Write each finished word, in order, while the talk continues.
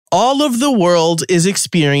All of the world is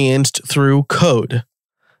experienced through code.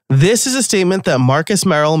 This is a statement that Marcus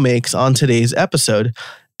Merrell makes on today's episode,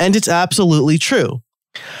 and it's absolutely true.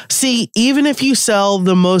 See, even if you sell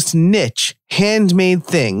the most niche, handmade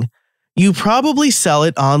thing, you probably sell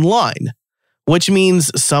it online, which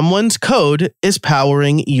means someone's code is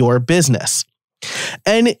powering your business.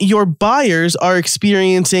 And your buyers are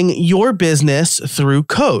experiencing your business through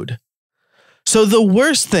code. So the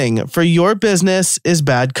worst thing for your business is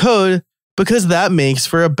bad code because that makes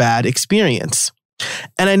for a bad experience.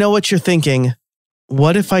 And I know what you're thinking.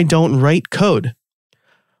 What if I don't write code?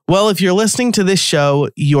 Well, if you're listening to this show,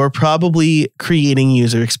 you're probably creating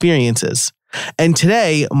user experiences. And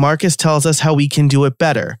today, Marcus tells us how we can do it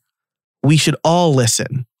better. We should all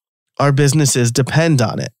listen. Our businesses depend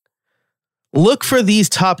on it. Look for these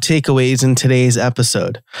top takeaways in today's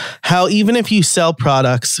episode. How even if you sell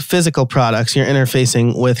products, physical products, you're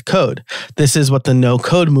interfacing with code. This is what the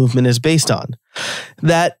no-code movement is based on.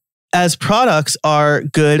 That as products are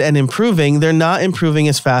good and improving, they're not improving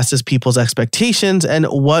as fast as people's expectations and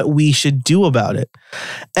what we should do about it.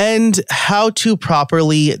 And how to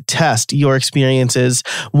properly test your experiences,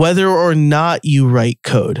 whether or not you write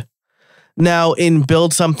code. Now, in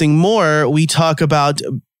Build Something More, we talk about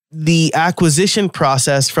the acquisition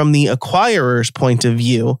process from the acquirer's point of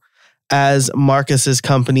view, as Marcus's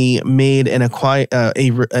company made an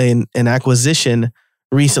acquisition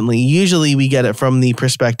recently. Usually we get it from the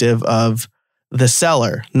perspective of the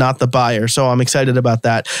seller, not the buyer. So I'm excited about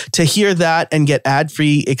that. To hear that and get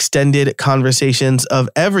ad-free extended conversations of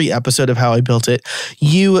every episode of How I Built It,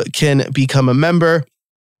 you can become a member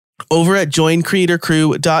over at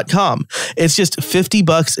joincreatorcrew.com. It's just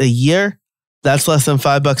 $50 a year. That's less than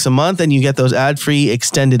 $5 a month, and you get those ad-free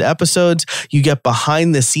extended episodes. You get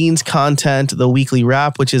behind-the-scenes content, the weekly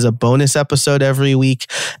wrap, which is a bonus episode every week,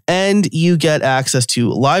 and you get access to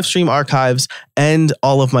live stream archives and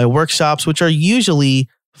all of my workshops, which are usually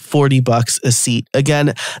 $40 a seat.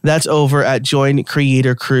 Again, that's over at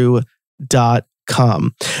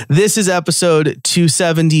joincreatorcrew.com. This is episode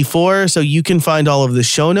 274, so you can find all of the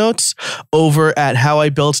show notes over at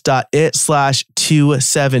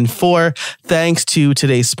howibuilt.it/274. Thanks to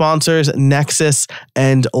today's sponsors, Nexus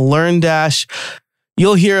and LearnDash.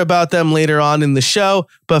 You'll hear about them later on in the show,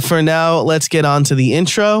 but for now, let's get on to the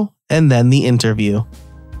intro and then the interview.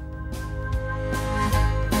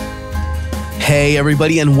 Hey,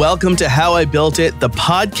 everybody, and welcome to How I Built It, the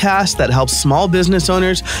podcast that helps small business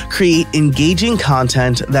owners create engaging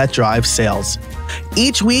content that drives sales.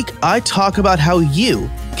 Each week, I talk about how you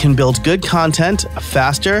can build good content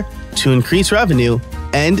faster to increase revenue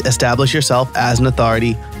and establish yourself as an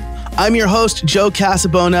authority. I'm your host, Joe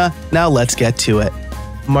Casabona. Now let's get to it.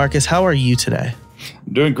 Marcus, how are you today?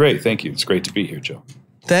 I'm doing great. Thank you. It's great to be here, Joe.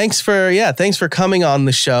 Thanks for coming on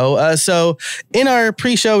the show. So in our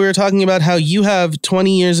pre-show, we were talking about how you have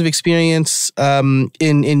 20 years of experience in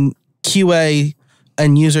QA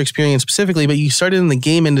and user experience specifically, but you started in the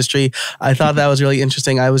game industry. I thought that was really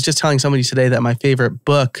interesting. I was just telling somebody today that my favorite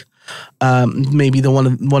book, maybe one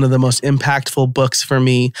of the most impactful books for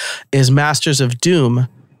me, is Masters of Doom,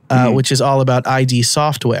 which is all about ID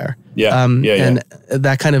software. And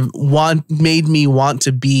that kind of made me want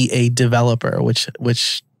to be a developer, which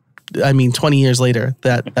I mean, 20 years later,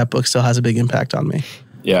 that book still has a big impact on me.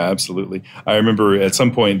 Yeah, absolutely. I remember at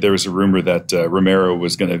some point there was a rumor that Romero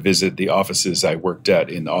was going to visit the offices I worked at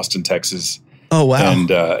in Austin, Texas. Oh, wow. And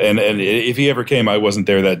if he ever came, I wasn't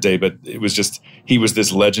there that day, but it was just, he was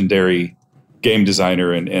this legendary game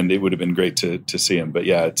designer, and it would have been great to see him. But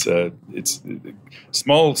yeah, it's a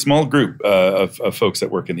small group of folks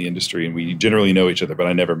that work in the industry, and we generally know each other. But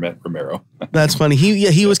I never met Romero. That's funny.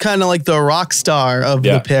 He was kind of like the rock star of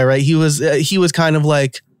the pair, right? He was kind of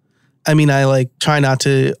like, I mean, I try not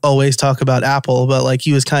to always talk about Apple, but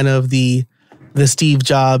he was kind of the Steve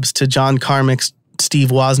Jobs to John Carmack's Steve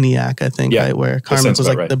Wozniak, I think, right? Where Carmack was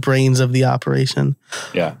the brains of the operation.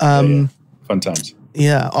 Yeah. Fun times.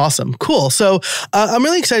 Yeah. Awesome. Cool. So I'm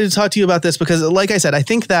really excited to talk to you about this because, like I said, I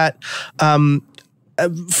think that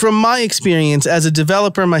from my experience as a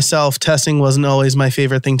developer myself, testing wasn't always my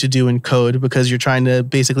favorite thing to do in code because you're trying to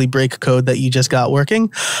basically break code that you just got working,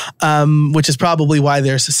 which is probably why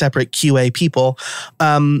there's separate QA people.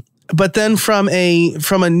 But then from a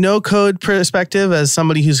no-code perspective, as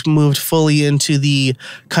somebody who's moved fully into the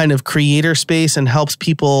kind of creator space and helps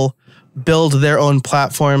people build their own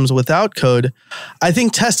platforms without code, I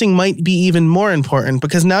think testing might be even more important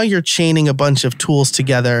because now you're chaining a bunch of tools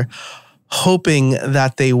together, hoping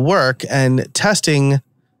that they work, and testing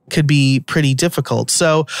could be pretty difficult.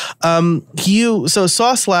 So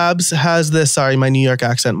Sauce Labs has this, sorry, my New York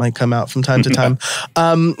accent might come out from time to time.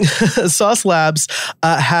 Sauce Labs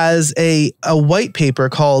has a white paper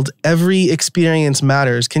called Every Experience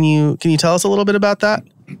Matters. Can you tell us a little bit about that?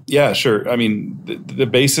 Yeah, sure. I mean, the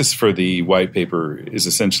basis for the white paper is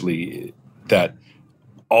essentially that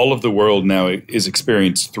all of the world now is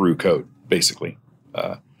experienced through code, basically.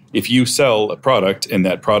 If you sell a product and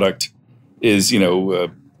that product is,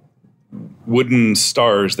 wooden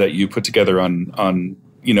stars that you put together on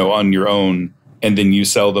your own, and then you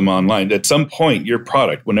sell them online, at some point, your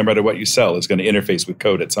product, no matter what you sell, is going to interface with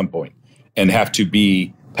code at some point and have to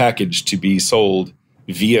be packaged to be sold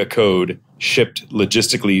via code, shipped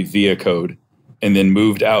logistically via code, and then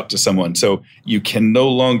moved out to someone. So you can no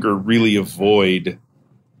longer really avoid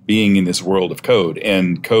being in this world of code,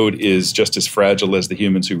 and code is just as fragile as the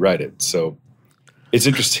humans who write it. So it's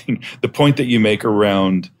interesting. The point that you make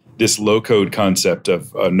around this low code concept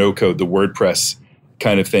of no code, the WordPress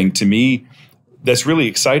kind of thing, to me, that's really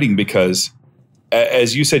exciting because,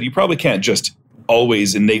 as you said, you probably can't just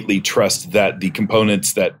always innately trust that the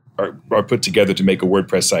components that are put together to make a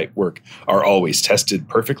WordPress site work are always tested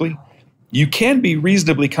perfectly. You can be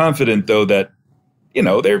reasonably confident, though, that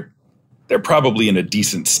they're probably in a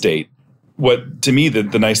decent state. What, to me,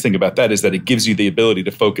 the nice thing about that is that it gives you the ability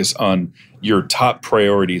to focus on your top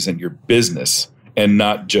priorities and your business, and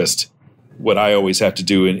not just what I always had to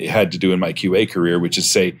do in my QA career, which is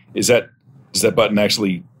say, does that button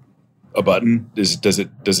actually a button? Does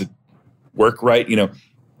it work right?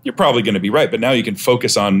 You're probably going to be right, but now you can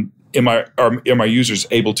focus on, are my users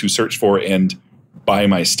able to search for and buy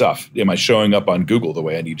my stuff? Am I showing up on Google the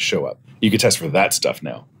way I need to show up? You can test for that stuff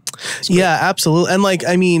now. Yeah, absolutely.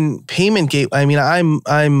 And payment gateway.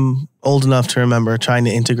 I'm old enough to remember trying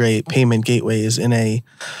to integrate payment gateways in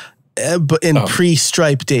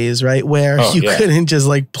pre-Stripe days, right? Where you couldn't just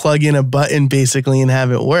plug in a button basically and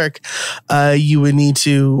have it work. You would need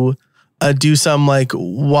to do some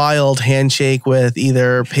wild handshake with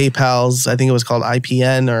either PayPal's, I think it was called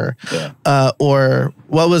IPN, or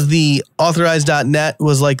what was the authorized.net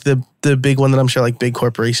was the big one that I'm sure big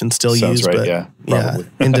corporations still use. Right, but probably.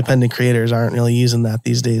 Independent creators aren't really using that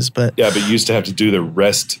these days. But you used to have to do the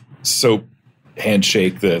REST SOAP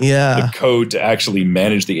handshake, the code to actually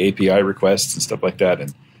manage the API requests and stuff like that,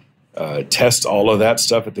 and test all of that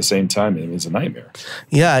stuff at the same time. It was a nightmare.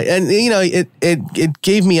 Yeah, and it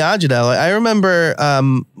gave me agita. I remember,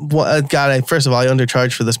 first of all, I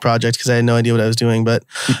undercharged for this project because I had no idea what I was doing. But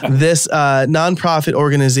this nonprofit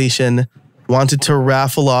organization wanted to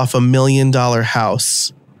raffle off $1 million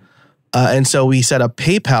house, and so we set up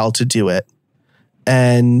PayPal to do it.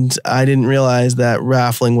 And I didn't realize that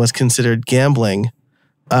raffling was considered gambling,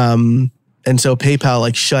 and so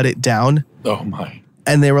PayPal shut it down. Oh my.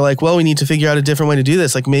 And they were like, well, we need to figure out a different way to do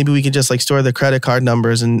this. Maybe we could just store the credit card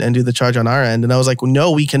numbers and do the charge on our end. And I was like,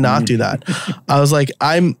 no, we cannot do that. I was like,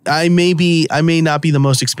 I may not be the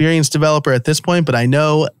most experienced developer at this point, but I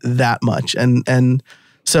know that much. And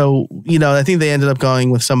so, I think they ended up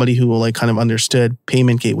going with somebody who kind of understood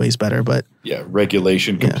payment gateways better. But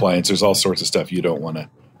regulation, compliance, there's all sorts of stuff you don't want to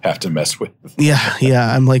have to mess with. I'm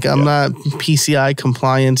not PCI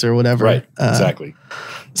compliance or whatever. Right, exactly.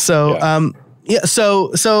 So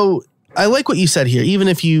I like what you said here. Even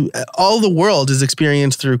if all the world is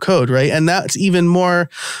experienced through code, right? And that's even more,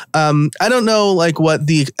 I don't know what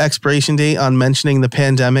the expiration date on mentioning the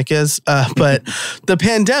pandemic is, but the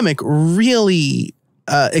pandemic really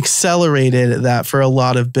accelerated that for a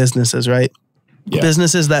lot of businesses, right? Yeah.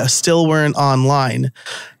 Businesses that still weren't online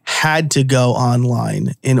had to go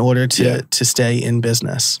online in order to stay in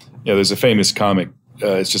business. Yeah, there's a famous comic.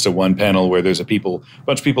 It's just a one panel where there's a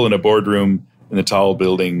bunch of people in a boardroom in the tall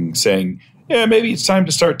building saying, maybe it's time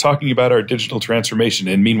to start talking about our digital transformation.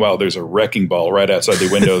 And meanwhile, there's a wrecking ball right outside the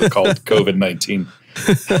window called COVID-19.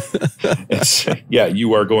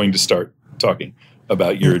 You are going to start talking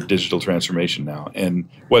about your digital transformation now. And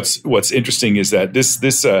what's interesting is that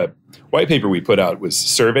this white paper we put out was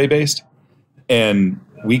survey based, and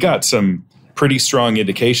we got some pretty strong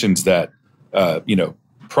indications that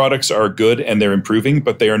products are good and they're improving,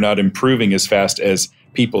 but they are not improving as fast as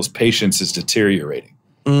people's patience is deteriorating.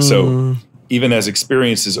 So even as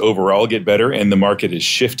experiences overall get better and the market is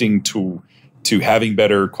shifting to having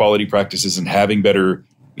better quality practices and having better,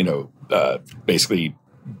 basically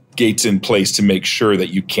gates in place to make sure that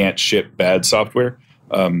you can't ship bad software.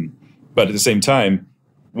 But at the same time,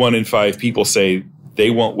 1 in 5 people say they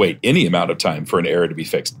won't wait any amount of time for an error to be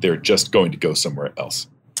fixed. They're just going to go somewhere else.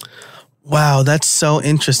 Wow, that's so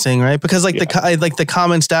interesting, right? Because the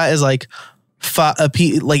common stat is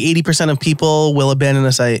like 80% of people will abandon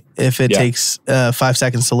a site if it takes 5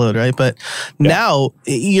 seconds to load, right? But now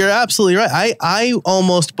you're absolutely right. I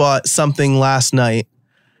almost bought something last night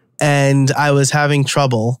and I was having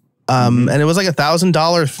trouble. And it was like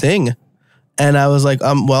 $1,000 thing. And I was like,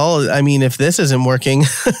 well, I mean, if this isn't working,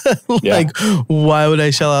 like, why would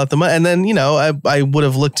I shell out the money? And then, you know, I would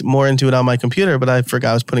have looked more into it on my computer, but I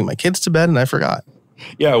forgot I was putting my kids to bed and I forgot.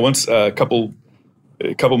 Yeah. Once a couple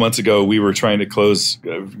months ago, we were trying to close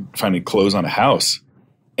on a house,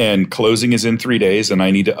 and closing is in 3 days, and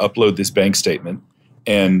I need to upload this bank statement.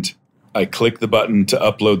 And I click the button to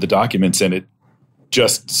upload the documents, and it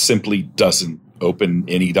just simply doesn't open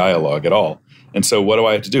any dialogue at all. And so what do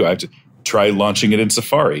I have to do? I have to try launching it in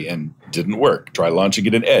Safari, and didn't work. Try launching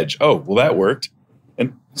it in Edge. Oh, well, that worked.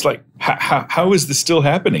 And it's like, how is this still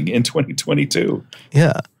happening in 2022?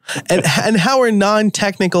 Yeah. And how are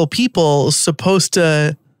non-technical people supposed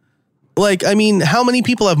to, like, I mean, how many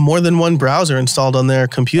people have more than one browser installed on their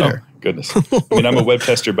computer? Oh, goodness. I mean, I'm a web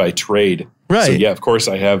tester by trade. Right. So, yeah, of course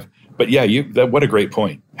I have. But, yeah, what a great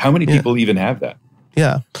point. How many people even have that?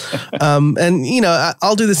 Yeah. And, you know,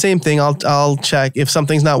 I'll do the same thing. I'll check. If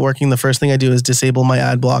something's not working, the first thing I do is disable my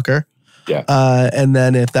ad blocker. Yeah. And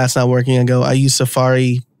then if that's not working, I use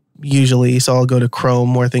Safari usually. So I'll go to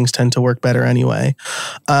Chrome where things tend to work better anyway.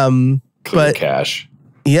 Clear cache.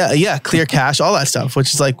 Yeah. Clear cache, all that stuff,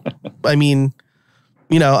 which is like, I mean,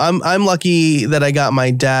 you know, I'm lucky that I got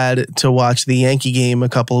my dad to watch the Yankee game a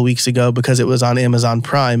couple of weeks ago because it was on Amazon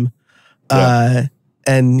Prime. Yeah.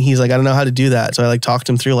 And he's like, I don't know how to do that. So I like talked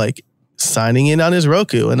him through like signing in on his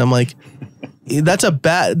Roku. And I'm like, that's a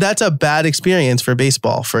bad experience for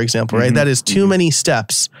baseball, for example, right? That is too many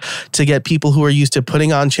steps to get people who are used to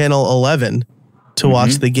putting on channel 11 to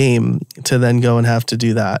watch the game to then go and have to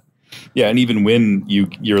do that. Yeah, and even when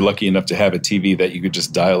you're lucky enough to have a TV that you could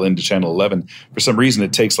just dial into channel 11, for some reason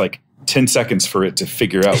it takes like 10 seconds for it to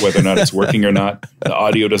figure out whether or not it's working or not. The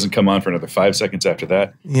audio doesn't come on for another 5 seconds after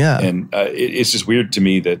that. Yeah. And it's just weird to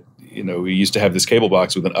me that, you know, we used to have this cable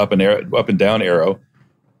box with an up and down arrow,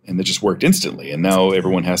 and it just worked instantly. And now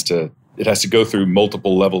everyone has to go through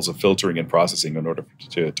multiple levels of filtering and processing in order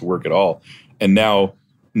to work at all. And now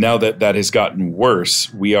that has gotten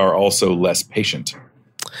worse, we are also less patient.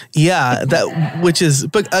 Yeah,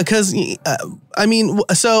 because I mean,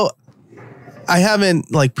 so I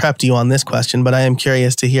haven't like prepped you on this question, but I am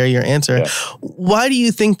curious to hear your answer. Yeah. Why do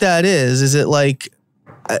you think that is? Is it like,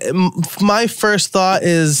 my first thought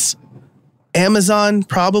is Amazon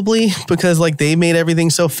probably, because like they made everything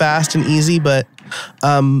so fast and easy, but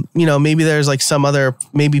you know, maybe there's like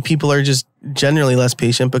maybe people are just generally less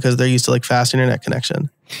patient because they're used to like fast internet connection.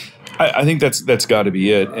 I think that's got to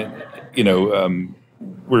be it. And, you know,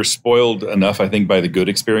 we're spoiled enough, I think, by the good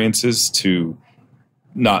experiences to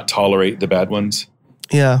not tolerate the bad ones.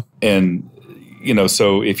 Yeah. And, you know,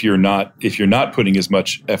 so if you're not putting as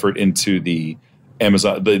much effort into the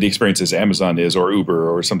Amazon, the experiences Amazon is, or Uber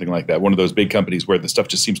or something like that, one of those big companies where the stuff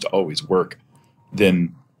just seems to always work,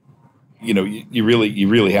 then, you know, you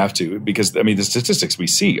really have to, because I mean, the statistics we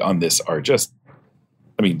see on this are just,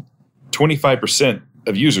 I mean, 25%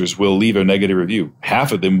 of users will leave a negative review.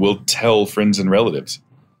 Half of them will tell friends and relatives.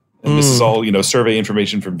 And this is all, you know, survey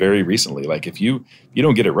information from very recently. Like if you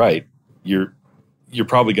don't get it right, you're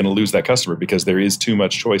probably going to lose that customer because there is too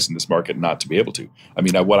much choice in this market not to be able to. I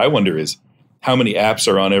mean, what I wonder is how many apps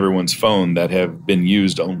are on everyone's phone that have been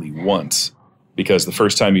used only once, because the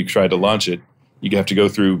first time you try to launch it, you have to go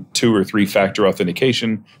through 2 or 3 factor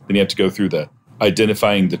authentication. Then you have to go through the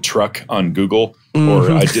identifying the truck on Google,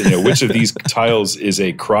 or which of these tiles is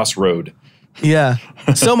a crossroad. Yeah.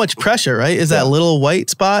 So much pressure, right? Is that little white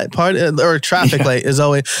spot part, or traffic light is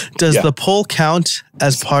always, does the pole count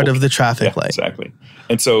as part of the traffic light? Exactly.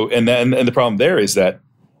 And so, and the problem there is that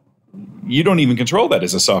you don't even control that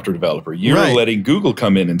as a software developer. You're letting Google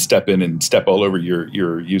come in and step all over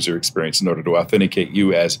your user experience in order to authenticate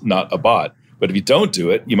you as not a bot. But if you don't do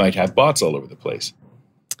it, you might have bots all over the place.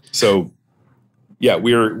 So yeah,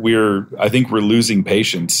 I think we're losing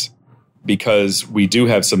patience because we do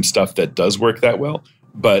have some stuff that does work that well,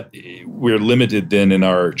 but we're limited then in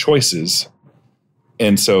our choices.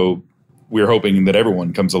 And so we're hoping that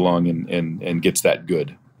everyone comes along and gets that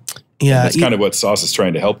good. Yeah. And that's kind of what Sauce is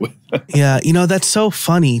trying to help with. Yeah. You know, that's so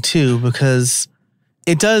funny too, because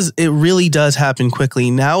it really does happen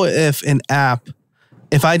quickly. Now, if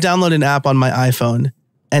I download an app on my iPhone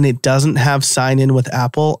and it doesn't have sign in with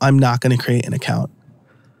Apple, I'm not going to create an account.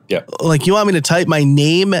 Yeah. Like, you want me to type my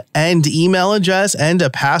name and email address and a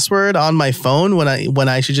password on my phone when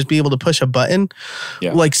I should just be able to push a button?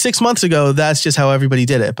 Yeah. Like 6 months ago, that's just how everybody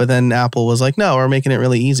did it. But then Apple was like, no, we're making it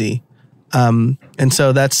really easy. And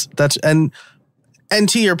so that's and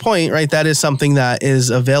to your point, right? That is something that is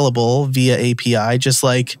available via API. Just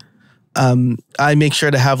like I make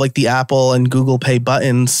sure to have like the Apple and Google Pay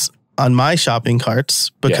buttons on my shopping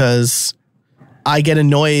carts because I get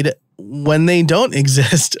annoyed when they don't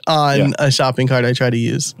exist on a shopping cart I try to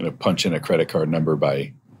use. Punch in a credit card number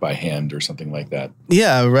by hand or something like that.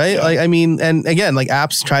 Yeah, right. Yeah. Like, I mean, and again, like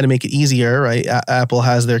apps try to make it easier, right? Apple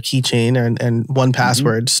has their keychain and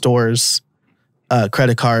 1Password stores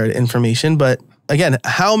credit card information. But again,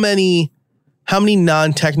 how many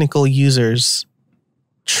non-technical users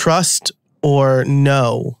trust or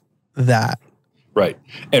know that? Right.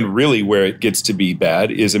 And really where it gets to be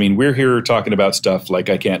bad is, I mean, we're here talking about stuff like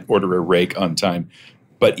I can't order a rake on time,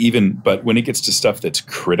 but when it gets to stuff that's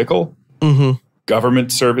critical,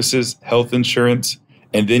 government services, health insurance,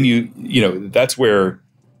 and then that's where,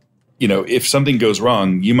 if something goes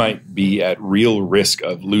wrong, you might be at real risk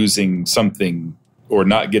of losing something or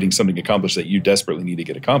not getting something accomplished that you desperately need to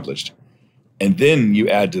get accomplished. And then you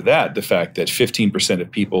add to that the fact that 15%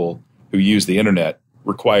 of people who use the internet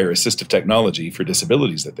require assistive technology for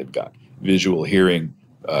disabilities that they've got, visual, hearing,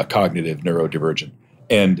 cognitive, neurodivergent.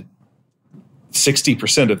 And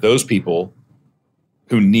 60% of those people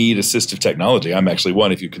who need assistive technology, I'm actually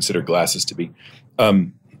one if you consider glasses to be,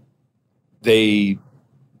 they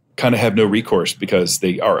kind of have no recourse because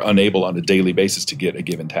they are unable on a daily basis to get a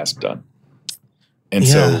given task done. And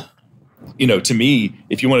so, to me,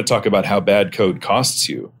 if you want to talk about how bad code costs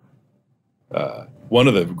you, one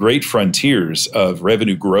of the great frontiers of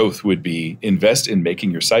revenue growth would be invest in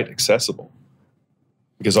making your site accessible.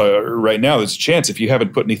 Because right now, there's a chance if you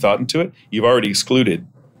haven't put any thought into it, you've already excluded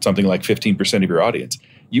something like 15% of your audience.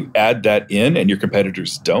 You add that in and your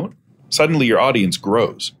competitors don't, suddenly your audience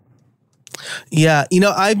grows. Yeah.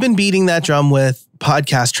 I've been beating that drum with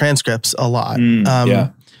podcast transcripts a lot.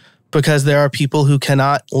 Because there are people who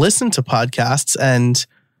cannot listen to podcasts, and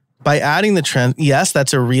by adding the yes,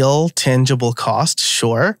 that's a real tangible cost,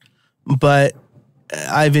 sure, but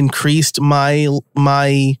I've increased my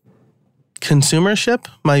consumership,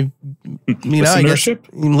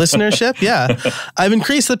 listenership. Yeah. I've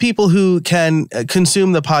increased the people who can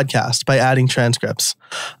consume the podcast by adding transcripts.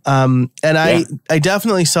 I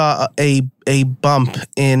definitely saw a bump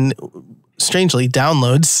in, strangely,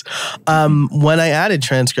 downloads when I added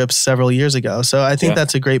transcripts several years ago. So I think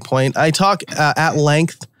that's a great point. I talk at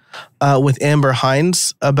length with Amber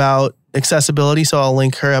Hines about accessibility. So I'll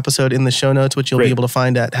link her episode in the show notes, which you'll be able to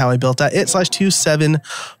find at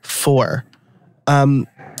howibuilt.it/274.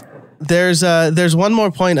 There's one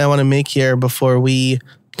more point I want to make here before we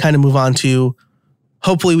kind of move on to,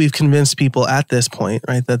 hopefully we've convinced people at this point,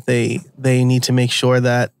 right, that they need to make sure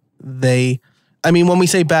that when we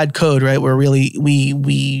say bad code, right, we're really,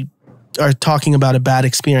 we are talking about a bad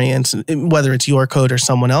experience, whether it's your code or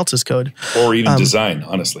someone else's code. Or even design,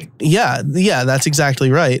 honestly. Yeah, that's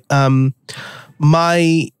exactly right. You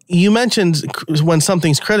mentioned when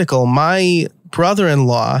something's critical. My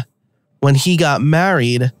brother-in-law, when he got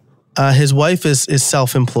married, his wife is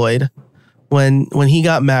self-employed. When he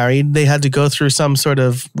got married, they had to go through some sort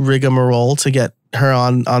of rigmarole to get her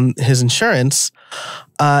on his insurance.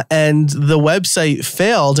 And the website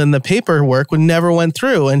failed and the paperwork never went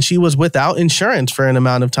through, and she was without insurance for an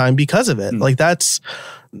amount of time because of it. Like that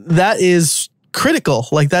is critical.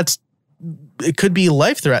 Like it could be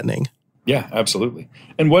life-threatening. Yeah, absolutely.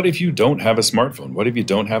 And what if you don't have a smartphone? What if you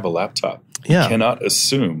don't have a laptop? Yeah. You cannot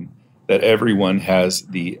assume that everyone has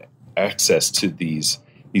the access to these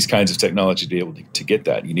kinds of technology to be able to get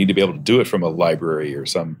that. You need to be able to do it from a library or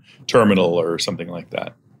some terminal or something like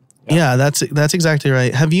that. Yeah, that's exactly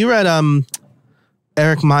right. Have you read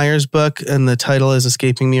Eric Meyer's book? And the title is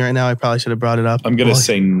escaping me right now. I probably should have brought it up. I'm going to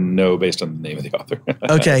say no based on the name of the author.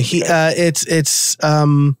 Okay,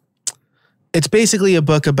 it's basically a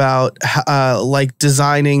book about like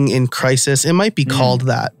designing in crisis. It might be called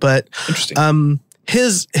that, but interesting.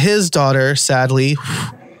 His daughter sadly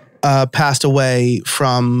passed away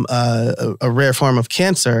from a rare form of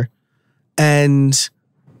cancer, and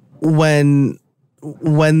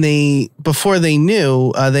before they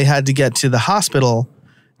knew, they had to get to the hospital.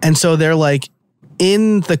 And so they're like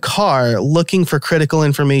in the car looking for critical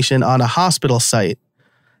information on a hospital site,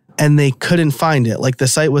 and they couldn't find it. Like the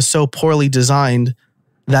site was so poorly designed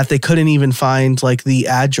that they couldn't even find like the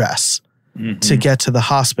address to get to the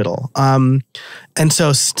hospital. And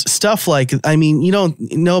so stuff like,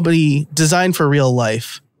 nobody designed for real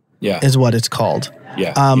life is what it's called.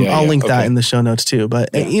 I'll link that in the show notes too.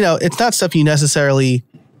 But it's not stuff you necessarily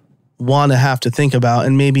want to have to think about.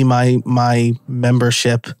 And maybe my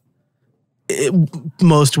membership,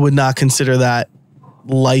 most would not consider that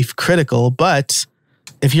life critical, but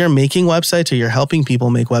if you're making websites or you're helping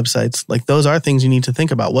people make websites, like those are things you need to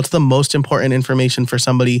think about. What's the most important information for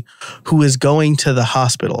somebody who is going to the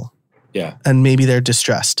hospital? Yeah. And maybe they're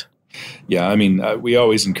distressed. Yeah. I mean, we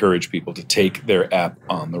always encourage people to take their app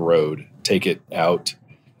on the road, take it out.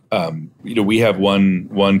 We have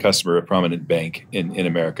one customer, a prominent bank in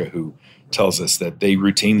America, who tells us that they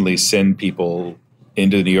routinely send people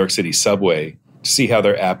into the New York City subway to see how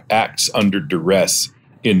their app acts under duress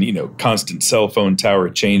in, constant cell phone tower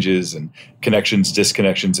changes and connections,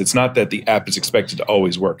 disconnections. It's not that the app is expected to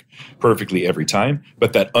always work perfectly every time,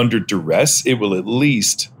 but that under duress, it will at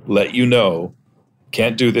least let you know,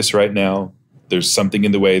 can't do this right now. There's something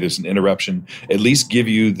in the way. There's an interruption. At least give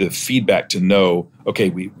you the feedback to know, okay,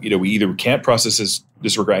 we either can't process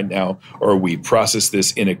this right now, or we process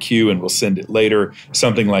this in a queue and we'll send it later,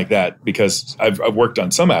 something like that. Because I've worked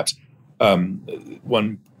on some apps.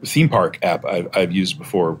 One theme park app I've used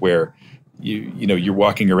before, where you're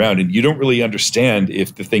walking around and you don't really understand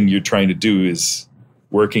if the thing you're trying to do is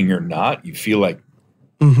working or not. You feel like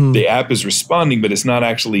the app is responding, but it's not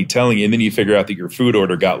actually telling you. And then you figure out that your food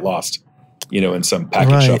order got lost, in some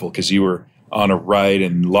packet shuffle because you were on a ride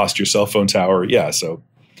and lost your cell phone tower. Yeah. So.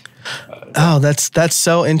 That's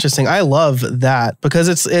so interesting. I love that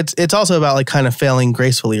because it's also about like kind of failing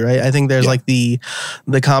gracefully, right? I think there's like the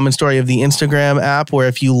common story of the Instagram app where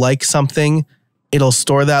if you like something, it'll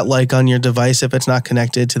store that like on your device if it's not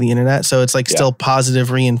connected to the internet. So it's like still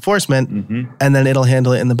positive reinforcement, and then it'll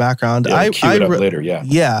handle it in the background. Yeah, queue it up later. Yeah.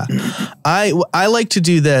 Yeah. I like to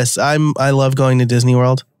do this. I love going to Disney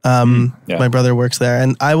World. My brother works there,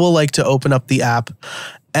 and I will like to open up the app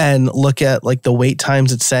and look at like the wait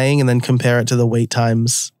times it's saying and then compare it to the wait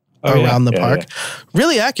times around the park. Yeah.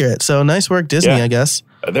 Really accurate. So nice work, Disney, I guess.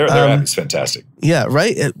 Their app is fantastic. Yeah,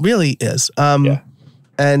 right? It really is. And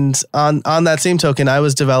on that same token, I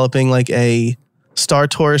was developing like a Star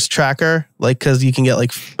Tours tracker, like because you can get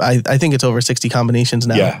like, I think it's over 60 combinations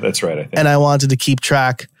now. Yeah, that's right, I think. And I wanted to keep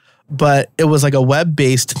track, but it was like a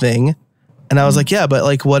web-based thing. And I was like, yeah, but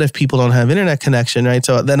like, what if people don't have internet connection, right?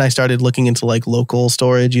 So then I started looking into like local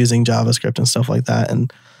storage using JavaScript and stuff like that.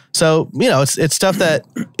 And so, it's stuff that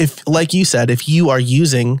if, like you said, if you are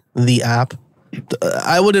using the app,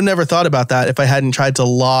 I would have never thought about that if I hadn't tried to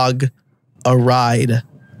log a ride.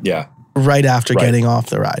 Yeah. Right after getting off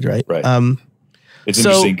the ride, right? Right. It's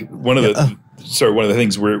interesting. One of the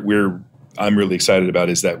things I'm really excited about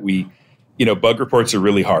is that bug reports are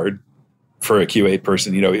really hard for a QA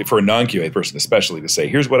person, for a non-QA person especially, to say,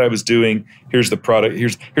 here's what I was doing, here's the product,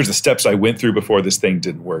 here's the steps I went through before this thing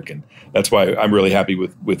didn't work. And that's why I'm really happy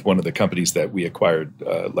with one of the companies that we acquired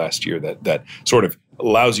last year that sort of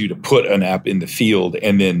allows you to put an app in the field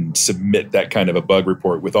and then submit that kind of a bug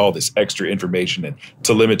report with all this extra information and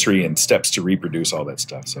telemetry and steps to reproduce all that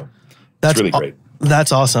stuff. So that's really great.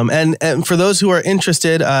 That's awesome. And for those who are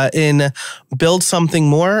interested in Build Something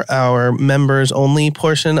More, our members only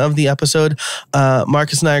portion of the episode,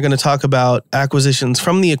 Marcus and I are going to talk about acquisitions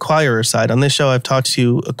from the acquirer side. On this show, I've talked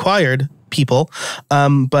to acquired people,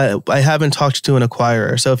 but I haven't talked to an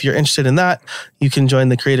acquirer. So if you're interested in that, you can join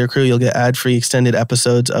the Creator Crew. You'll get ad-free extended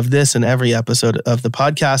episodes of this and every episode of the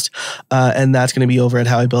podcast. And that's going to be over at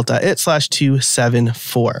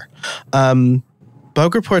howibuilt.it/274.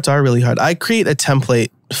 Bug reports are really hard. I create a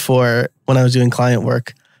template for when I was doing client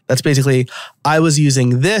work. That's basically, I was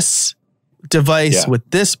using this device with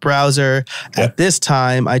this browser at this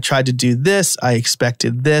time. I tried to do this. I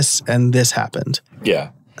expected this, and this happened.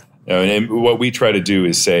 Yeah. And what we try to do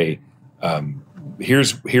is say, here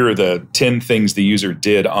are the 10 things the user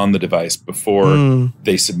did on the device before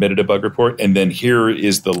they submitted a bug report. And then here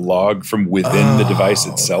is the log from within the device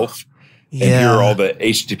itself. And here are all the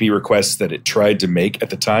HTTP requests that it tried to make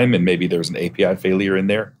at the time, and maybe there was an API failure in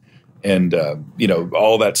there, and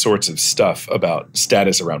all that sorts of stuff about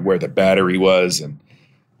status around where the battery was, and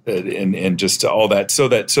just all that, so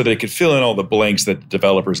they could fill in all the blanks that the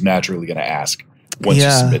developer is naturally going to ask once you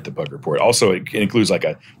submit the bug report. Also, it includes like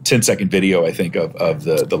a 10-second video, I think, of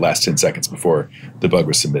the last 10 seconds before the bug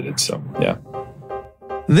was submitted. So yeah.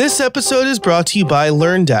 This episode is brought to you by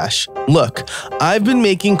LearnDash. Look, I've been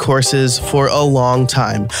making courses for a long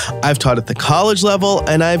time. I've taught at the college level,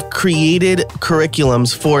 and I've created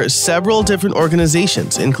curriculums for several different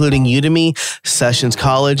organizations, including Udemy, Sessions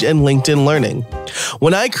College, and LinkedIn Learning.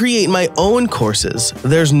 When I create my own courses,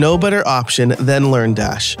 there's no better option than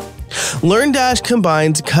LearnDash. LearnDash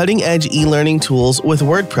combines cutting-edge e-learning tools with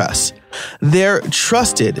WordPress. They're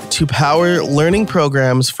trusted to power learning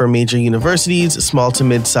programs for major universities, small to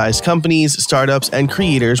mid-sized companies, startups, and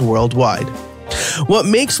creators worldwide. What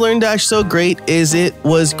makes LearnDash so great is it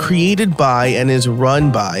was created by and is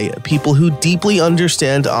run by people who deeply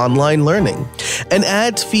understand online learning and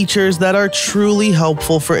adds features that are truly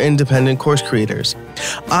helpful for independent course creators.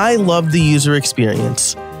 I love the user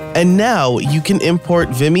experience. And now you can import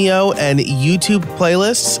Vimeo and YouTube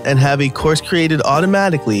playlists and have a course created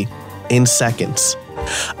automatically in seconds.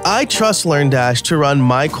 I trust LearnDash to run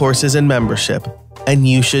my courses and membership, and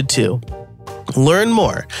you should too. Learn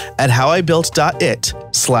more at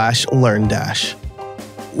howibuilt.it/LearnDash.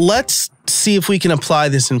 Let's see if we can apply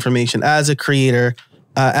this information as a creator,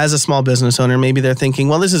 as a small business owner. Maybe they're thinking,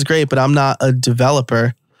 well, this is great, but I'm not a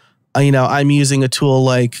developer. I'm using a tool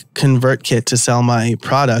like ConvertKit to sell my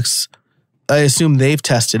products. I assume they've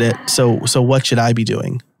tested it. So what should I be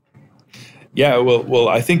doing? Yeah, well,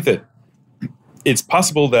 I think that it's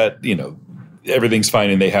possible that, everything's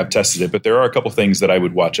fine and they have tested it, but there are a couple things that I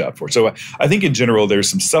would watch out for. So I think in general, there's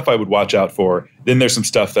some stuff I would watch out for. Then there's some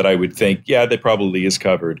stuff that I would think, yeah, that probably is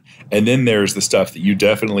covered. And then there's the stuff that you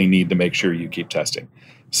definitely need to make sure you keep testing.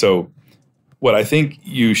 So what I think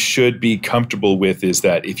you should be comfortable with is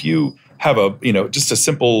that if you have just a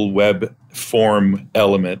simple web form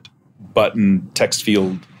element, button, text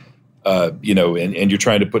field, and you're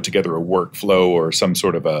trying to put together a workflow or some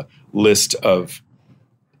sort of a list of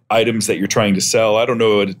items that you're trying to sell. I don't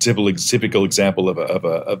know a typical example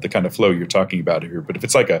of the kind of flow you're talking about here, but if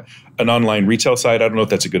it's like an online retail site, I don't know if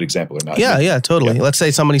that's a good example or not. Yeah, totally. Yeah. Let's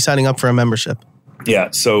say somebody's signing up for a membership.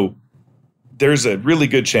 Yeah, so there's a really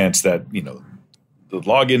good chance that the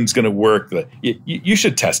login's going to work. You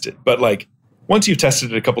should test it, but once you've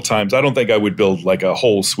tested it a couple times, I don't think I would build like a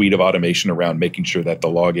whole suite of automation around making sure that the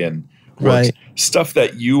login works. Right. Stuff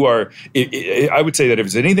that you are. I would say that if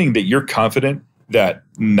it's anything that you're confident that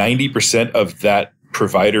 90% of that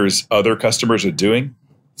provider's other customers are doing,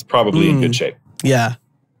 it's probably in good shape. Yeah.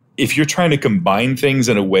 If you're trying to combine things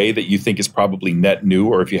in a way that you think is probably net new,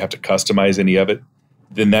 or if you have to customize any of it,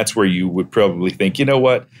 then that's where you would probably think, you know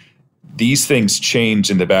what? These things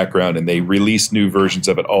change in the background and they release new versions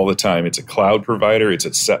of it all the time. It's a cloud provider. It's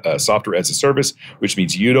a software as a service, which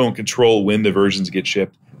means you don't control when the versions get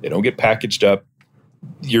shipped. They don't get packaged up.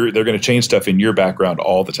 They're going to change stuff in your background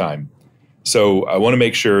all the time. So I want to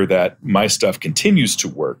make sure that my stuff continues to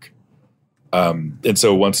work. And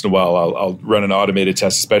so once in a while, I'll run an automated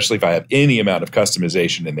test, especially if I have any amount of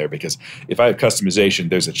customization in there, because if I have customization,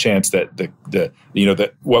 there's a chance that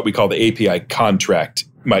that what we call the API contract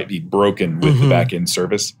might be broken with the backend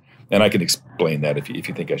service. And I can explain that if you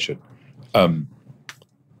think I should. The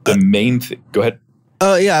main thing, go ahead.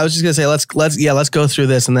 Yeah, I was just gonna say let's go through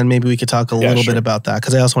this, and then maybe we could talk a little bit about that,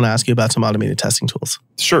 because I also want to ask you about some automated testing tools.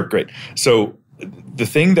 Sure, great. So the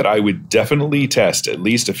thing that I would definitely test at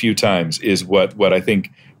least a few times is what I think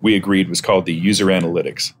we agreed was called the user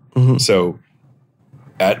analytics. So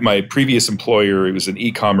at my previous employer, it was an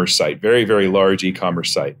e-commerce site, very, very large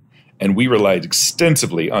e-commerce site. And we relied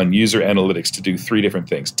extensively on user analytics to do three different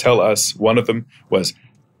things. One of them was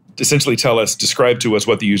essentially describe to us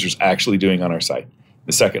what the user's actually doing on our site.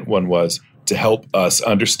 The second one was to help us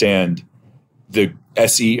understand the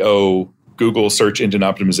SEO, Google search engine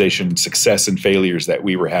optimization success and failures that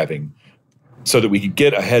we were having, so that we could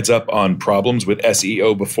get a heads up on problems with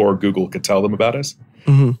SEO before Google could tell them about us.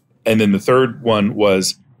 And then the third one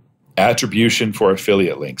was attribution for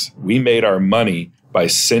affiliate links. We made our money by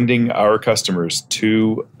sending our customers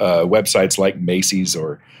to websites like Macy's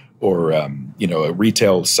or a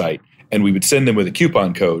retail site, and we would send them with a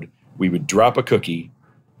coupon code. We would drop a cookie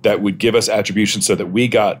that would give us attribution so that we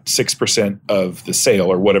got 6% of the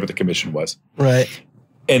sale or whatever the commission was. Right.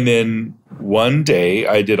 And then one day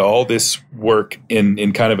I did all this work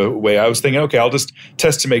in kind of a way I was thinking, okay, I'll just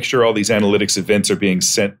test to make sure all these analytics events are being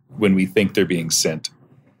sent when we think they're being sent.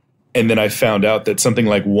 And then I found out that something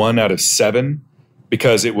like 1 out of 7,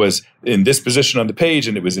 because it was in this position on the page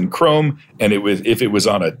and it was in Chrome, and if it was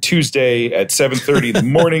on a Tuesday at 7:30 in the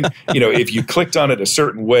morning, if you clicked on it a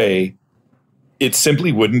certain way, it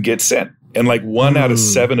simply wouldn't get sent. And like 1 out of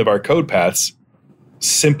 7 of our code paths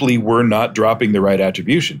simply were not dropping the right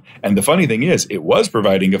attribution. And the funny thing is, it was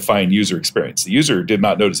providing a fine user experience. The user did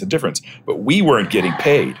not notice a difference, but we weren't getting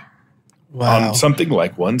paid on something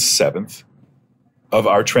like 1/7 of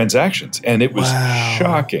our transactions. And it was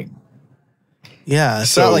shocking. Yeah,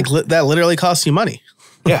 it's not like that literally costs you money.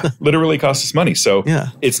 Yeah, literally costs us money. So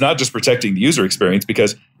it's not just protecting the user experience,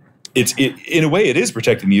 because in a way it is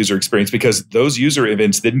protecting the user experience, because those user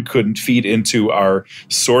events then couldn't feed into our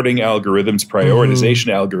sorting algorithms, prioritization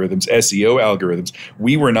algorithms, SEO algorithms.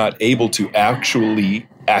 We were not able to actually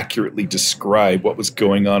accurately describe what was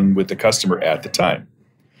going on with the customer at the time.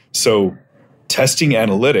 So testing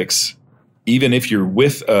analytics even if you're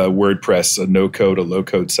with a WordPress, a no-code, a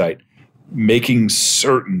low-code site, making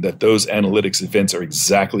certain that those analytics events are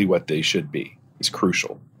exactly what they should be is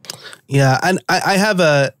crucial. Yeah. And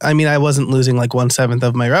I wasn't losing like 1/7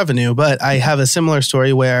 of my revenue, but I have a similar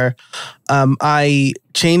story where I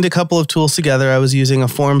chained a couple of tools together. I was using a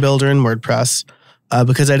form builder in WordPress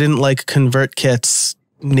because I didn't like ConvertKit's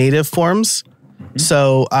native forms. Mm-hmm.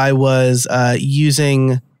 So I was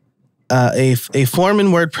using a form in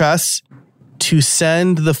WordPress to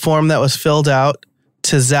send the form that was filled out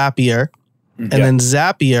to Zapier. And then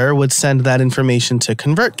Zapier would send that information to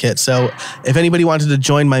ConvertKit. So if anybody wanted to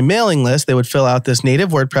join my mailing list, they would fill out this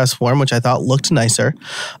native WordPress form, which I thought looked nicer.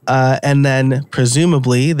 And then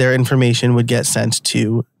presumably their information would get sent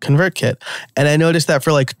to ConvertKit. And I noticed that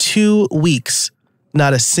for like 2 weeks,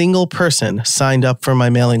 not a single person signed up for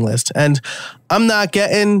my mailing list. And I'm not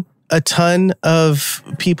getting a ton of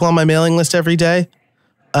people on my mailing list every day,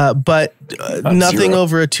 but nothing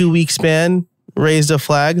over a 2-week span raised a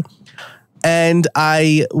flag. And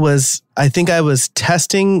I think I was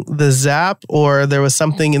testing the Zap, or there was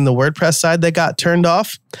something in the WordPress side that got turned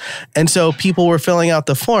off. And so people were filling out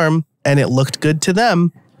the form and it looked good to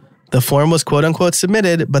them. The form was quote unquote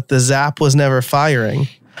submitted, but the Zap was never firing.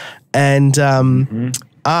 And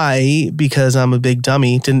I, because I'm a big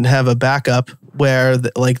dummy, didn't have a backup where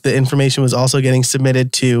the information was also getting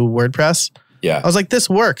submitted to WordPress. Yeah. I was like, this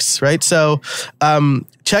works, right? So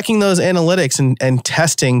checking those analytics and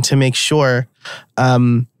testing to make sure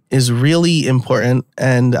is really important.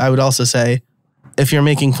 And I would also say, if you're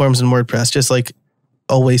making forms in WordPress, just like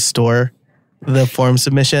always store the form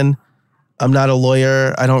submission. I'm not a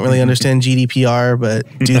lawyer. I don't really understand GDPR, but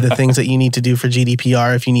do the things that you need to do for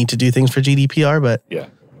GDPR if you need to do things for GDPR. But yeah.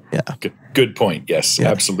 Good point. Yes, yeah.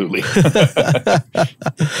 Absolutely.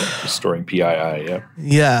 Storing PII.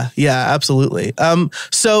 Yeah. Yeah, absolutely.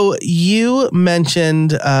 So you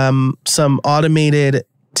mentioned some automated.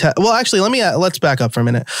 Well, actually, let's back up for a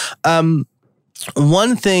minute.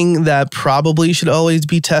 One thing that probably should always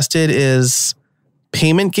be tested is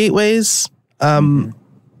payment gateways. I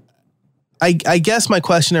guess my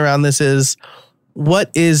question around this is,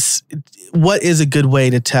 what is a good way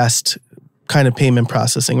to test kind of payment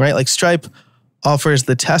processing, right? Like Stripe offers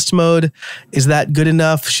the test mode. Is that good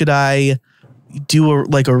enough? Should I do a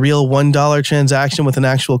real $1 transaction with an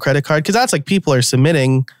actual credit card? Because that's like people are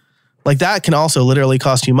submitting, like that can also literally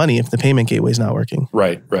cost you money if the payment gateway is not working.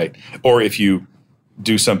 Right. Or if you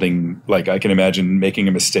do something like, I can imagine making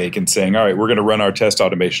a mistake and saying, all right, we're going to run our test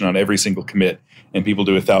automation on every single commit, and people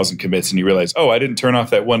do 1,000 commits and you realize, oh, I didn't turn off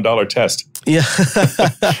that $1 test. Yeah.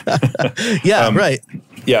 Yeah, right.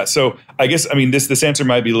 Yeah. So I guess, this answer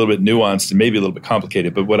might be a little bit nuanced and maybe a little bit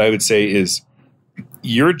complicated, but what I would say is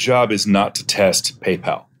your job is not to test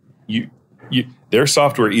PayPal. Their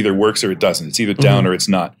software either works or it doesn't. It's either down or it's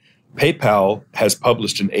not. PayPal has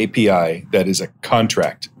published an API that is a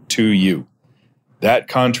contract to you. That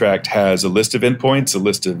contract has a list of endpoints, a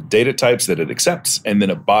list of data types that it accepts, and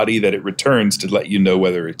then a body that it returns to let you know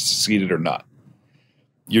whether it's succeeded or not.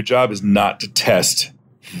 Your job is not to test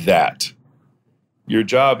that. Your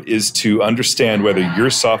job is to understand whether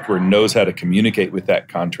your software knows how to communicate with that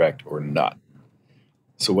contract or not.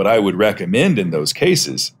 So what I would recommend in those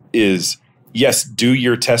cases is, yes, do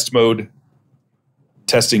your test mode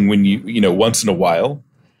testing when you once in a while.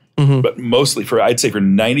 But mostly I'd say for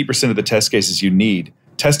 90% of the test cases you need,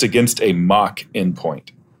 test against a mock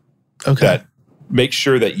endpoint. Okay. That makes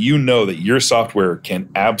sure that you know that your software can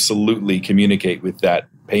absolutely communicate with that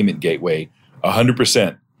payment gateway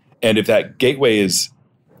 100%. And if that gateway is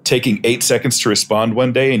taking 8 seconds to respond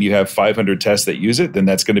one day and you have 500 tests that use it, then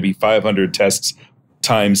that's going to be 500 tests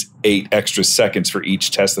times 8 extra seconds for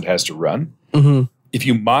each test that has to run. If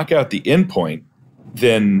you mock out the endpoint,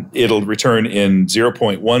 then it'll return in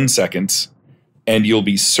 0.1 seconds, and you'll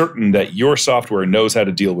be certain that your software knows how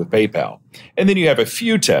to deal with PayPal. And then you have a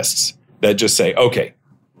few tests that just say, okay,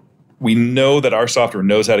 we know that our software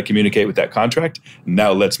knows how to communicate with that contract.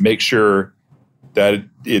 Now let's make sure that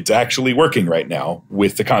it's actually working right now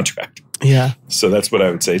with the contract. Yeah. So that's what I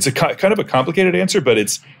would say. It's a kind of a complicated answer, but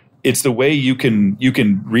it's the way you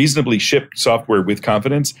can reasonably ship software with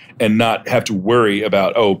confidence and not have to worry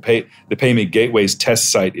about, the payment gateway's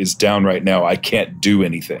test site is down right now, I can't do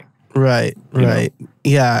anything. Right.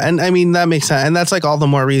 Yeah. And that makes sense. And that's like all the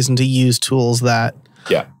more reason to use tools that,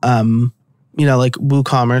 like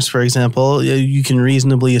WooCommerce, for example. You can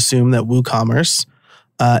reasonably assume that WooCommerce,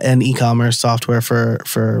 an e-commerce software for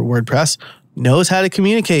WordPress, knows how to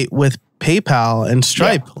communicate with PayPal and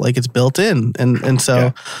Stripe, like it's built in. And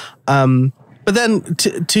so, but then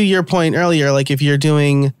to your point earlier, like if you're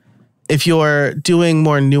doing if you're doing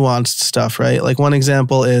more nuanced stuff, right? Like one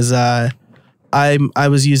example is I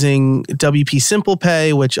was using WP Simple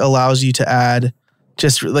Pay, which allows you to add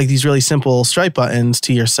just like these really simple Stripe buttons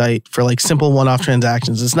to your site for like simple one-off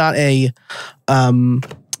transactions. It's not a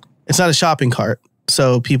shopping cart,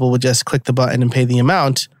 so people would just click the button and pay the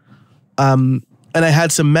amount. And I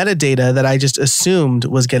had some metadata that I just assumed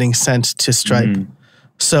was getting sent to Stripe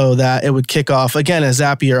so that it would kick off, again, a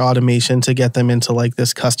Zapier automation to get them into like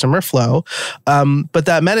this customer flow. But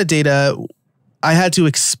that metadata, I had to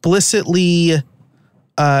explicitly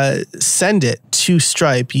send it to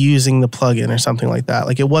Stripe using the plugin or something like that.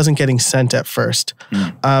 Like it wasn't getting sent at first.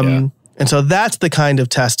 And so that's the kind of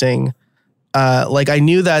testing. Like I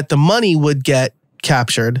knew that the money would get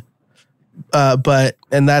captured,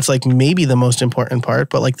 and that's like maybe the most important part,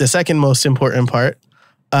 but like the second most important part,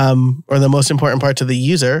 or the most important part to the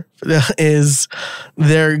user is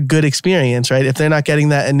their good experience, right? If they're not getting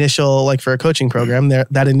that initial, like for a coaching program,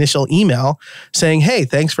 that initial email saying, hey,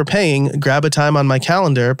 thanks for paying, grab a time on my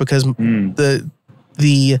calendar because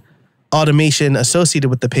the automation associated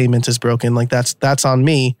with the payment is broken. Like that's on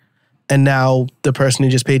me. And now the person who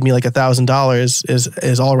just paid me like $1,000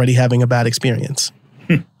 is already having a bad experience.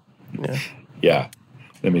 Yeah,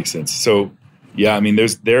 that makes sense. So, yeah, I mean,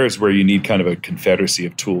 there's where you need kind of a confederacy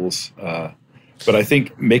of tools. But I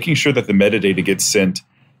think making sure that the metadata gets sent,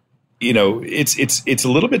 it's a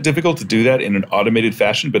little bit difficult to do that in an automated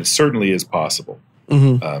fashion, but it certainly is possible.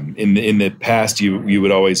 In the past, you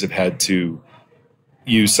would always have had to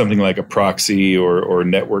use something like a proxy or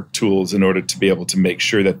network tools in order to be able to make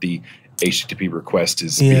sure that the HTTP request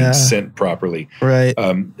is being sent properly. Right.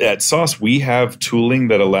 At Sauce, we have tooling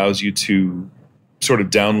that allows you to sort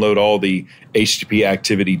of download all the HTTP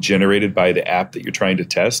activity generated by the app that you're trying to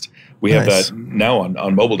test. We have that now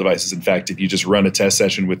on mobile devices. In fact, if you just run a test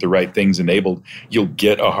session with the right things enabled, you'll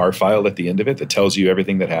get a HAR file at the end of it that tells you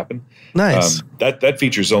everything that happened. Nice. That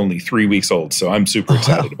feature's only 3 weeks old, so I'm super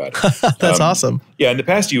excited about it. That's awesome. Yeah, in the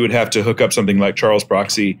past, you would have to hook up something like Charles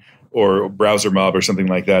Proxy or Browser Mob or something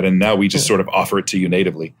like that, and now we just sort of offer it to you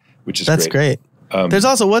natively, which is That's great. There's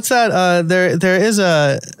also, what's that? There is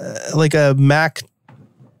a Mac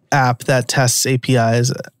app that tests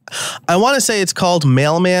APIs. I want to say it's called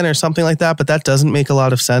Mailman or something like that, but that doesn't make a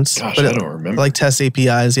lot of sense. Gosh, but I don't remember. Like tests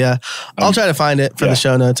APIs, yeah. I'll try to find it for the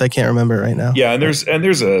show notes. I can't remember right now. Yeah, and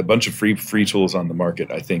there's a bunch of free tools on the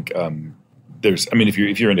market. I think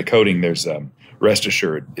if you're into coding, there's Rest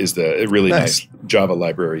Assured is a really nice Java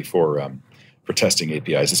library for testing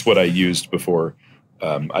APIs. It's what I used before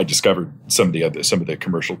I discovered some of the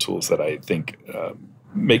commercial tools that I think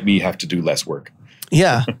make me have to do less work.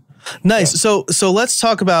 Yeah. Nice. So let's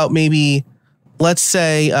talk about let's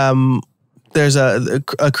say there's a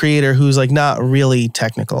creator who's like not really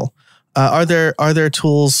technical. Are there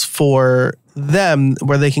tools for them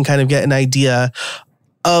where they can kind of get an idea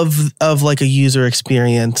of like a user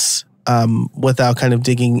experience without kind of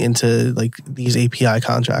digging into like these API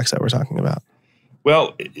contracts that we're talking about?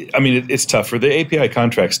 Well, I mean, it's tough for the API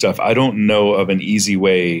contract stuff. I don't know of an easy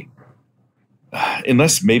way.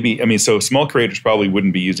 Unless so small creators probably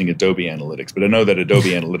wouldn't be using Adobe Analytics, but I know that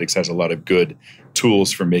Adobe Analytics has a lot of good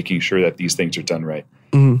tools for making sure that these things are done right.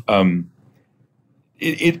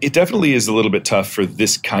 It definitely is a little bit tough for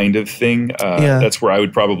this kind of thing. That's where I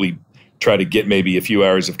would probably try to get maybe a few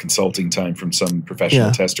hours of consulting time from some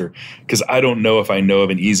professional tester, because I don't know if I know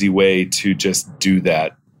of an easy way to just do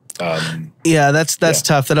that. That's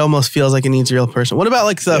tough. That almost feels like it needs a real person. What about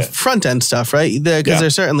like the front end stuff, right? Because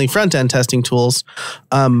there's certainly front end testing tools.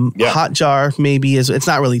 Hotjar maybe it's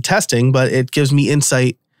not really testing, but it gives me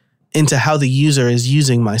insight into how the user is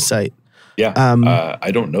using my site.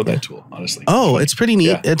 I don't know that tool, honestly. Oh, it's pretty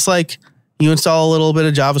neat. It's like you install a little bit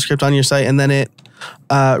of JavaScript on your site, and then it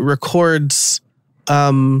records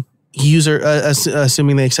user,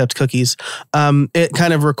 assuming they accept cookies. It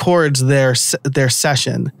kind of records their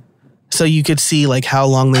session. So you could see like how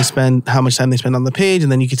long they spend, how much time they spend on the page,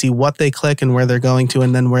 and then you could see what they click and where they're going to,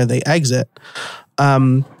 and then where they exit.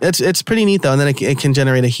 It's pretty neat though, and then it can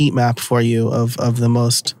generate a heat map for you of the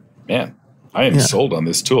most. Man, I am sold on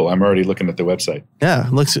this tool. I'm already looking at the website. Yeah,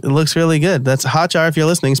 it looks really good. That's Hotjar. If you're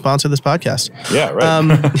listening, sponsor this podcast. Yeah, right.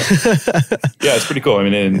 Yeah, it's pretty cool. I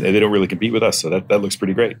mean, and they don't really compete with us, so that looks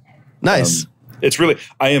pretty great. Nice. It's really,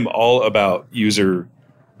 I am all about user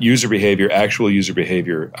behavior, actual user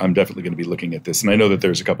behavior. I'm definitely going to be looking at this. And I know that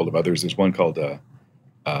there's a couple of others. There's one called, is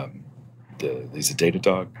it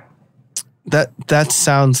Datadog? That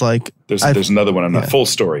sounds like. There's another one. Full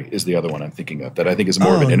Story is the other one I'm thinking of that I think is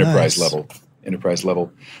more of an enterprise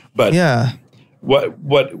level. But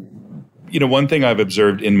what one thing I've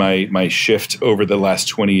observed in my shift over the last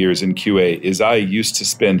 20 years in QA is I used to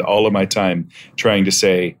spend all of my time trying to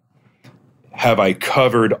say, have I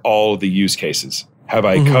covered all the use cases? Have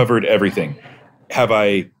I covered everything? Have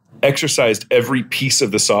I exercised every piece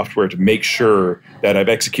of the software to make sure that I've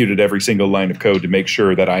executed every single line of code to make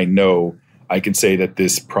sure that I know I can say that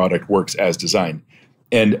this product works as designed?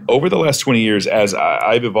 And over the last 20 years, as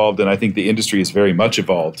I've evolved, and I think the industry has very much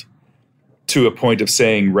evolved to a point of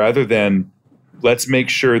saying, rather than let's make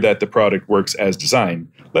sure that the product works as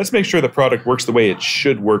designed, let's make sure the product works the way it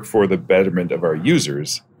should work for the betterment of our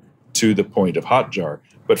users, to the point of Hotjar.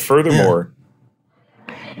 But furthermore,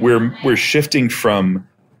 we're shifting from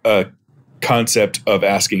a concept of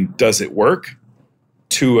asking, does it work,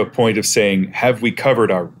 to a point of saying, have we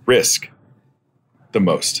covered our risk the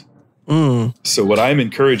most? So what I'm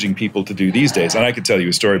encouraging people to do these days, and I could tell you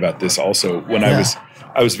a story about this also, when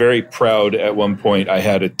I was very proud at one point. I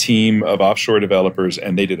had a team of offshore developers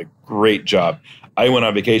and they did a great job. I went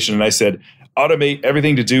on vacation and I said, automate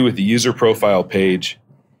everything to do with the user profile page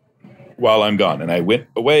while I'm gone. And I went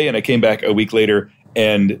away and I came back a week later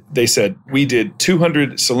and they said, we did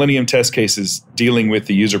 200 Selenium test cases dealing with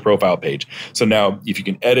the user profile page. So now if you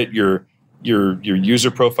can edit your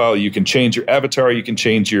user profile, you can change your avatar, you can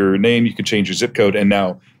change your name, you can change your zip code, and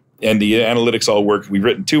the analytics all work. We've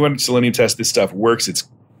written 200 Selenium tests. This stuff works. It's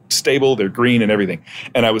stable. They're green and everything.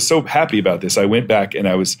 And I was so happy about this. I went back and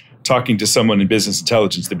I was talking to someone in business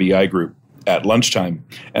intelligence, the BI group, at lunchtime.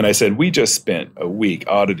 And I said, we just spent a week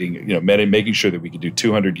auditing, making sure that we could do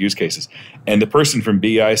 200 use cases. And the person from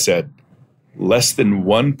BI said, less than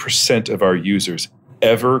 1% of our users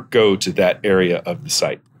ever go to that area of the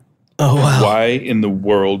site. Oh, wow. Why in the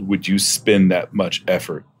world would you spend that much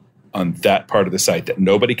effort on that part of the site that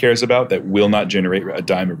nobody cares about, that will not generate a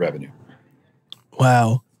dime of revenue?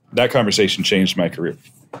 Wow. That conversation changed my career.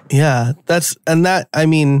 Yeah,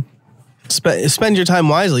 spend your time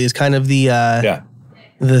wisely is kind of the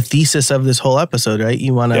thesis of this whole episode, right?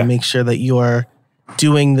 You want to make sure that you're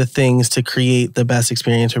doing the things to create the best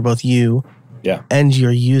experience for both you and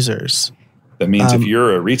your users. That means if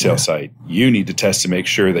you're a retail site, you need to test to make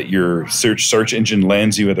sure that your search engine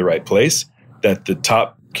lands you at the right place, that the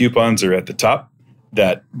top coupons are at the top,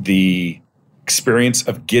 that the experience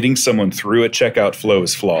of getting someone through a checkout flow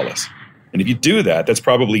is flawless. And if you do that, that's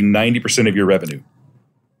probably 90% of your revenue.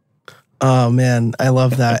 Oh man, I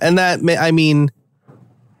love that. And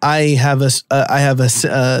I have a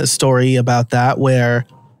story about that where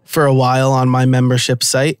for a while on my membership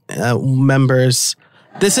site, members,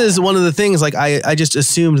 this is one of the things, like I just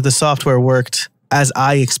assumed the software worked as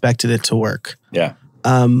I expected it to work. Yeah.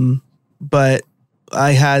 But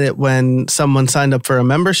I had it when someone signed up for a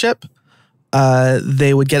membership,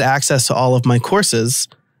 they would get access to all of my courses.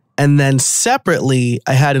 And then separately,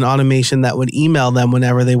 I had an automation that would email them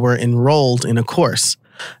whenever they were enrolled in a course.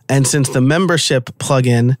 And since the membership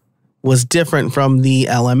plugin was different from the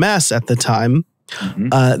LMS at the time,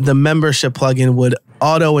 the membership plugin would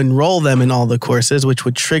auto-enroll them in all the courses, which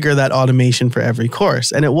would trigger that automation for every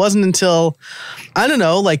course. And it wasn't until,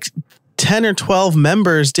 10 or 12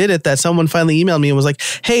 members did it that someone finally emailed me and was like,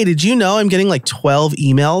 hey, did you know I'm getting 12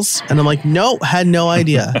 emails? And I'm like, no, had no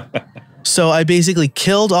idea. So I basically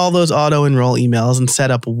killed all those auto-enroll emails and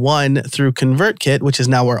set up one through ConvertKit, which is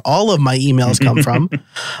now where all of my emails come from,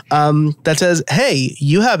 that says, hey,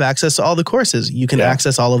 you have access to all the courses. You can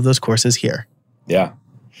access all of those courses here. Yeah.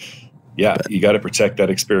 Yeah, you got to protect that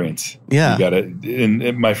experience. Yeah. You got to.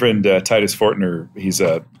 And my friend Titus Fortner, he's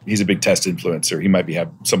a big test influencer. He might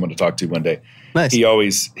have someone to talk to one day. Nice.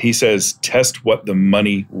 He says, test what the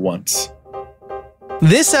money wants.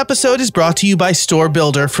 This episode is brought to you by Store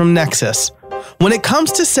Builder from Nexus. When it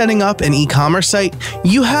comes to setting up an e-commerce site,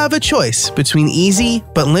 you have a choice between easy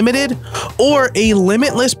but limited or a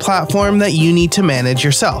limitless platform that you need to manage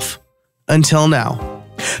yourself. Until now.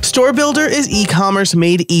 Store Builder is e-commerce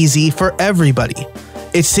made easy for everybody.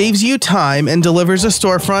 It saves you time and delivers a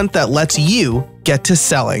storefront that lets you get to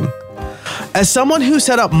selling. As someone who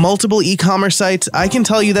set up multiple e-commerce sites, I can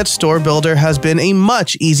tell you that Store Builder has been a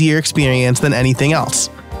much easier experience than anything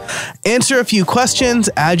else. Answer a few questions,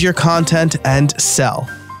 add your content, and sell.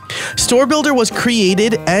 Store Builder was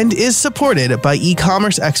created and is supported by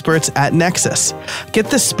e-commerce experts at Nexus.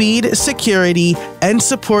 Get the speed, security, and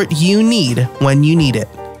support you need when you need it.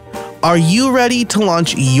 Are you ready to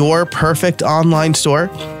launch your perfect online store?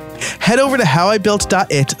 Head over to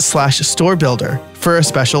howibuilt.it/storebuilder for a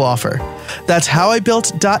special offer. That's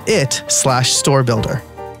howibuilt.it/storebuilder.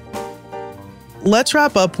 Let's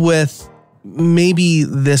wrap up with maybe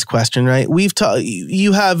this question, right?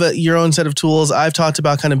 You have your own set of tools. I've talked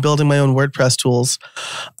about kind of building my own WordPress tools.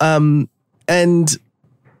 and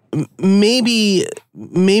maybe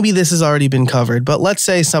this has already been covered, but let's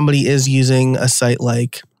say somebody is using a site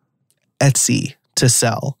like Etsy to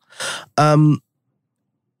sell.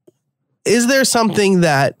 Is there something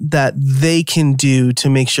that they can do to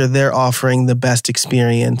make sure they're offering the best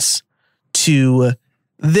experience to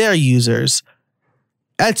their users?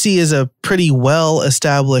 Etsy is a pretty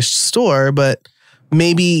well-established store, but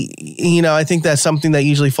maybe, I think that's something that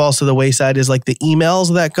usually falls to the wayside is like the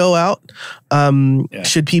emails that go out.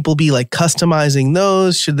 Should people be like customizing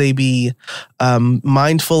those? Should they be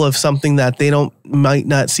mindful of something that they might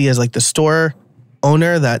not see as like the store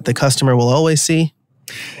owner that the customer will always see?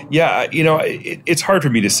 Yeah, it's hard for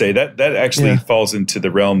me to say. That actually falls into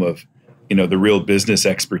the realm of, the real business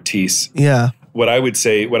expertise. Yeah. What I would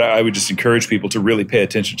just encourage people to really pay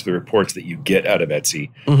attention to the reports that you get out of Etsy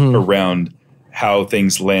around how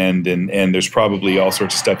things land. And there's probably all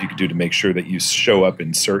sorts of stuff you could do to make sure that you show up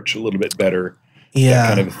in search a little bit better. Yeah. That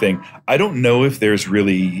kind of a thing. I don't know if there's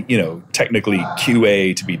really, technically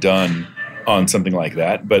QA to be done on something like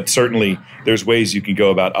that, but certainly there's ways you can go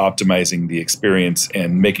about optimizing the experience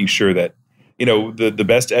and making sure that, the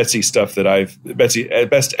best Etsy stuff that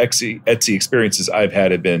best Etsy experiences I've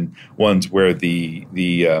had have been ones where the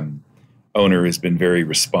owner has been very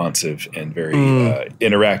responsive and very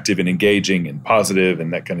interactive and engaging and positive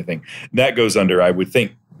and that kind of thing. That goes under, I would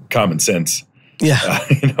think, common sense. Yeah.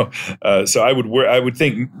 So I would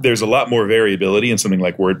think there's a lot more variability in something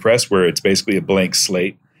like WordPress, where it's basically a blank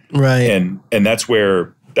slate. Right. And that's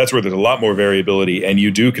where there's a lot more variability, and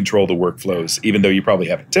you do control the workflows. Even though you probably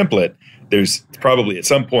have a template, there's probably at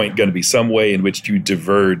some point going to be some way in which you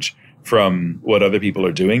diverge from what other people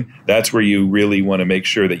are doing. That's where you really want to make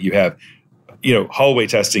sure that you have, hallway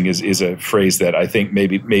testing is a phrase that I think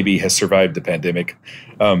maybe has survived the pandemic.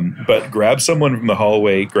 But grab someone from the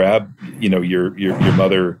hallway, grab, your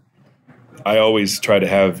mother. I always try to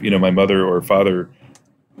have, my mother or father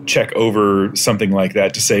check over something like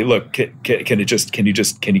that to say, look, can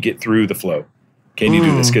you get through the flow? Can you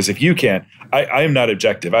do this? Because if you can't, I am not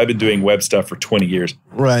objective. I've been doing web stuff for 20 years.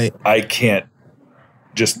 Right. I can't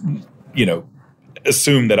just,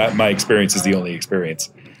 assume that my experience is the only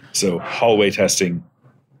experience. So hallway testing,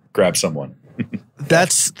 grab someone.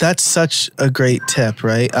 That's such a great tip,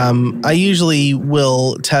 right? I usually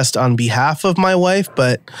will test on behalf of my wife,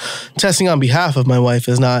 but testing on behalf of my wife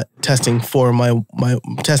is not testing for my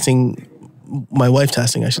wife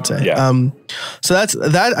testing, I should say. Yeah. So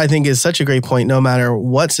that I think is such a great point, no matter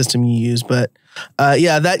what system you use. But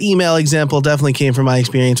that email example definitely came from my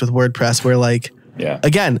experience with WordPress, where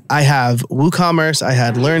again, I have WooCommerce, I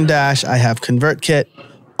had LearnDash, I have ConvertKit.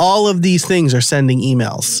 All of these things are sending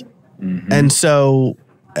emails. Mm-hmm. And so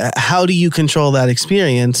how do you control that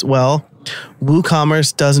experience? Well,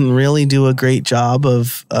 WooCommerce doesn't really do a great job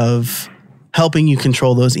of helping you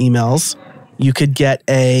control those emails. You could get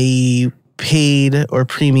a paid or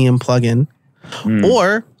premium plugin,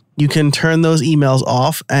 or you can turn those emails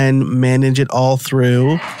off and manage it all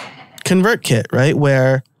through ConvertKit, right?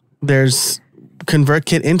 Where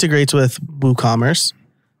ConvertKit integrates with WooCommerce.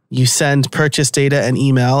 You send purchase data and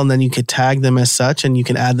email, and then you could tag them as such, and you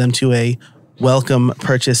can add them to a welcome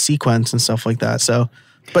purchase sequence and stuff like that. So,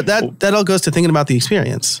 but that all goes to thinking about the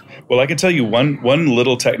experience. Well, I can tell you one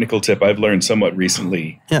little technical tip I've learned somewhat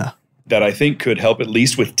recently. Yeah. That I think could help at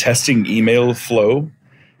least with testing email flow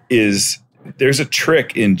is there's a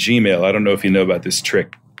trick in Gmail. I don't know if you know about this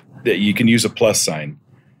trick, that you can use a plus sign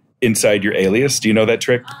inside your alias. Do you know that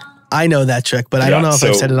trick? I know that trick, but I don't know if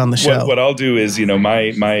I've said it on the show. What I'll do is, my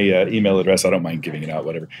email address, I don't mind giving it out,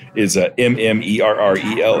 whatever, is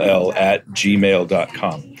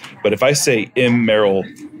mmerrell@gmail.com. But if I say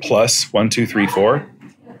mmerrell plus 1234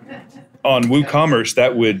 on WooCommerce,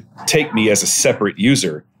 that would take me as a separate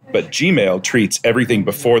user. But Gmail treats everything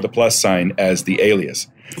before the plus sign as the alias.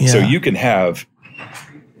 Yeah. So you can have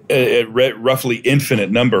a roughly infinite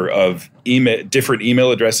number of different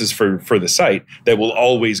email addresses for the site that will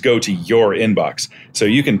always go to your inbox. So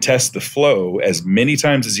you can test the flow as many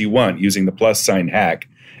times as you want using the plus sign hack.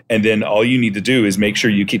 And then all you need to do is make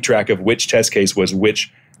sure you keep track of which test case was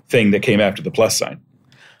which thing that came after the plus sign.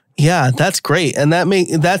 Yeah, that's great. And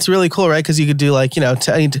that's really cool, right? Because you could do test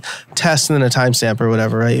and then a timestamp or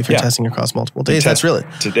whatever, right? If you're testing across multiple days, that's really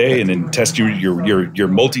today, and then test your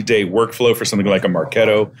multi-day workflow for something like a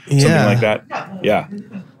Marketo, something like that. Yeah.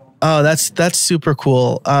 Oh, that's super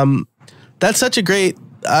cool. That's such a great.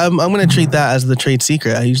 I'm going to treat that as the trade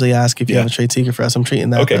secret. I usually ask if you have a trade secret for us. I'm treating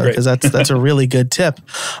that because that's a really good tip.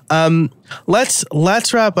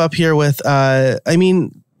 Let's wrap up here with.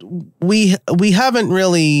 We haven't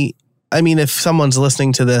really I mean, if someone's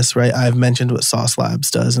listening to this, right, I've mentioned what Sauce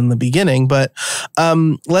Labs does in the beginning, but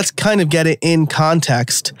let's kind of get it in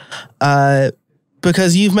context.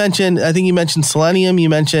 Because I think you mentioned Selenium. You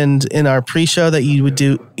mentioned in our pre-show that you would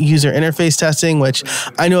do user interface testing, which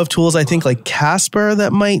I know of tools, I think like Casper,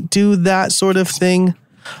 that might do that sort of thing.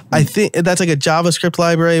 I think that's like a JavaScript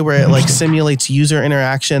library where it like simulates user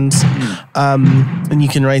interactions, and you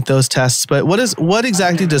can write those tests. But what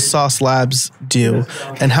exactly does Sauce Labs do,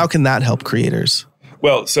 and how can that help creators?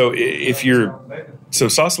 Well, so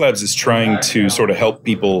Sauce Labs is trying to sort of help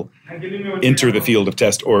people enter the field of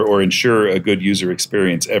test or ensure a good user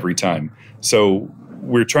experience every time. So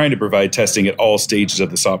we're trying to provide testing at all stages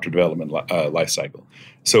of the software development lifecycle.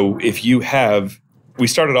 So we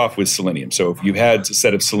started off with Selenium. So if you had a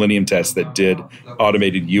set of Selenium tests that did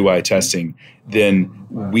automated UI testing, then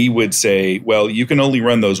we would say, well, you can only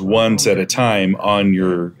run those once at a time on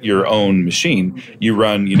your own machine. You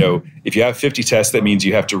run, if you have 50 tests, that means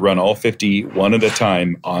you have to run all 50 one at a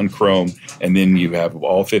time on Chrome, and then you have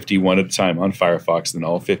all 50 one at a time on Firefox, and then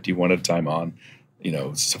all 50 one at a time on,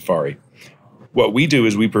 Safari. What we do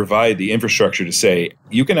is we provide the infrastructure to say,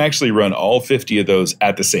 you can actually run all 50 of those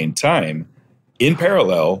at the same time in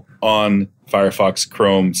parallel on Firefox,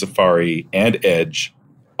 Chrome, Safari, and Edge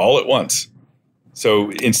all at once. So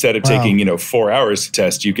instead of taking, 4 hours to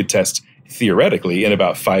test, you could test theoretically in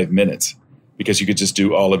about 5 minutes because you could just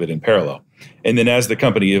do all of it in parallel. And then as the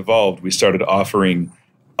company evolved, we started offering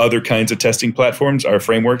other kinds of testing platforms, our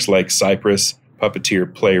frameworks like Cypress,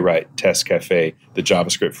 Puppeteer, Playwright, Test Cafe, the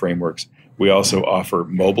JavaScript frameworks. We also offer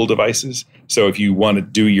mobile devices. So if you want to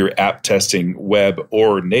do your app testing web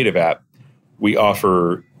or native app, we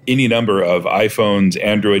offer any number of iPhones,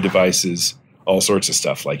 Android devices, all sorts of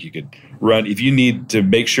stuff. Like you could run, if you need to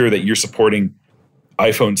make sure that you're supporting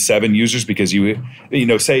iPhone 7 users because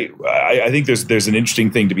I think there's an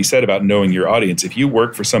interesting thing to be said about knowing your audience. If you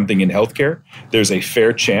work for something in healthcare, there's a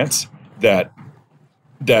fair chance that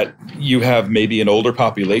you have maybe an older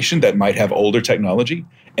population that might have older technology,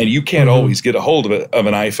 and you can't always get a hold of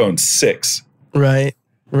an iPhone 6. Right.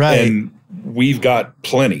 And we've got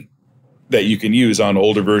plenty that you can use on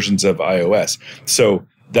older versions of iOS. So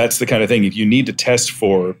that's the kind of thing. If you need to test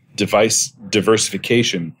for device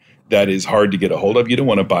diversification that is hard to get a hold of, you don't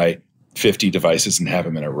want to buy 50 devices and have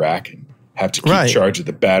them in a rack and have to keep charge of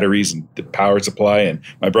the batteries and the power supply. And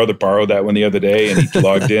my brother borrowed that one the other day, and he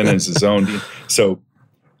logged in as his own. So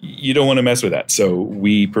you don't want to mess with that. So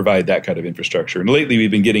we provide that kind of infrastructure. And lately we've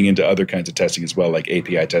been getting into other kinds of testing as well, like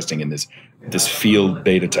API testing and this field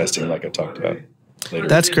beta testing like I talked about later.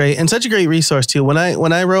 That's great. And such a great resource too. When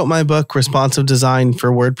I wrote my book, Responsive Design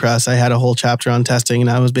for WordPress, I had a whole chapter on testing, and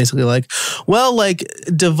I was basically like, well, like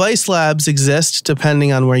device labs exist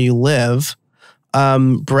depending on where you live.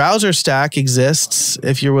 Browser Stack exists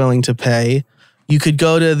if you're willing to pay. You could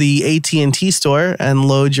go to the AT&T store and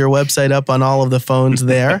load your website up on all of the phones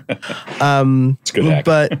there. It's a good hack.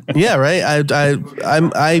 But yeah, right.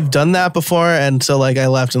 I've done that before, and so like I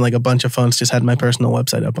left and like a bunch of phones just had my personal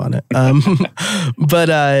website up on it. But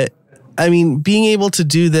I mean, being able to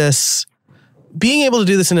do this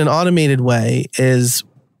in an automated way is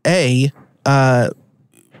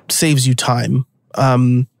saves you time.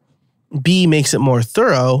 B, makes it more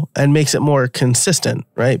thorough and makes it more consistent,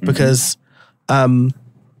 right? Because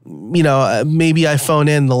maybe I phone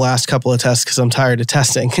in the last couple of tests because I'm tired of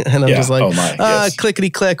testing, and I'm just like, clickety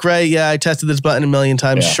click, right? Yeah, I tested this button a million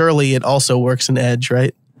times. Yeah. Surely it also works in Edge,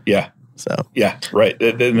 right? Yeah. So yeah, right.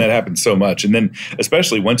 And that happens so much, and then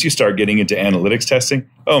especially once you start getting into analytics testing,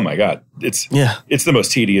 oh my God, it's the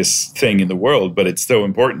most tedious thing in the world, but it's so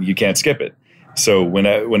important you can't skip it. So when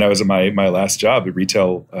I was at my last job at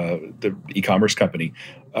retail, the e-commerce company,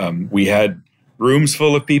 we had rooms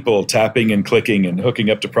full of people tapping and clicking and hooking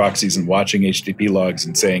up to proxies and watching HTTP logs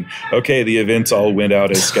and saying, okay, the events all went out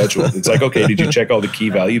as scheduled. It's like, okay, did you check all the key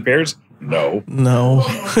value pairs? No.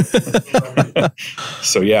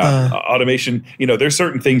 So automation, there's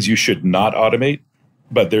certain things you should not automate,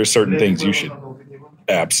 but there's certain things you should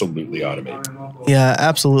absolutely automate. Yeah,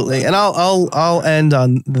 absolutely. And I'll end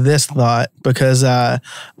on this thought because I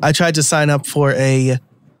tried to sign up for a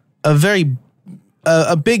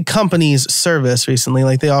big company's service recently.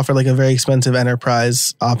 Like they offer like a very expensive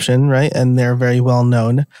enterprise option, right? And they're very well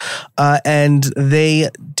known. And they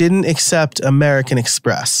didn't accept American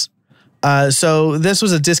Express. So this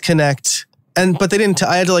was a disconnect, but they didn't.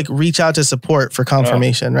 I had to like reach out to support for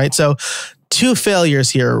confirmation, right? So 2 failures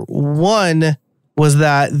here. One was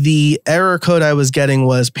that the error code I was getting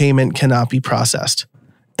was payment cannot be processed.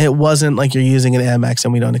 It wasn't like you're using an Amex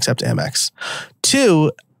and we don't accept Amex.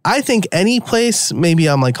 2, I think any place, maybe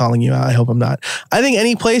I'm like calling you out, I hope I'm not. I think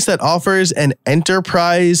any place that offers an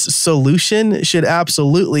enterprise solution should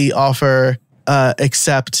absolutely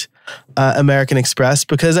accept American Express,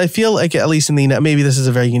 because I feel like, at least in maybe this is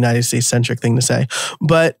a very United States centric thing to say,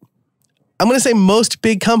 but I'm going to say most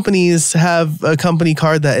big companies have a company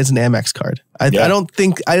card that is an Amex card. I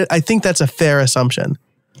think that's a fair assumption.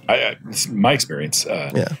 It's my experience.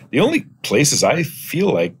 The only places I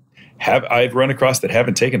feel like I've run across that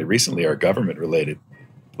haven't taken it recently are government related,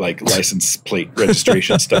 like license plate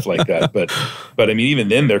registration, stuff like that. But I mean, even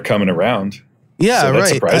then they're coming around. Yeah, so that's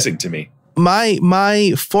right. surprising to me.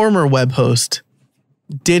 My former web host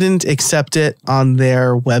didn't accept it on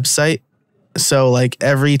their website. So like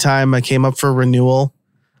every time I came up for renewal,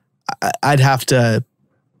 I'd have to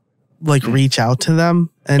like reach out to them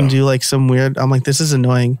and do like some weird, I'm like, this is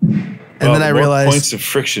annoying. And then I realized points of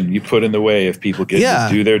friction you put in the way if people get to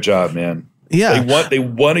do their job, man. Yeah. They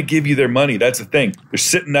want to give you their money. That's the thing. They're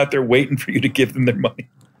sitting out there waiting for you to give them their money.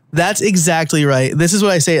 That's exactly right. This is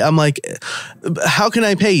what I say. I'm like, how can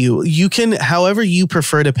I pay you? You can, however you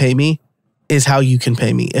prefer to pay me is how you can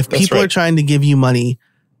pay me. If people are trying to give you money,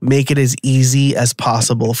 make it as easy as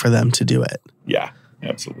possible for them to do it. Yeah,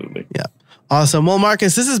 absolutely. Yeah. Awesome. Well,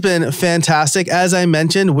 Marcus, this has been fantastic. As I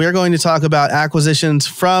mentioned, we're going to talk about acquisitions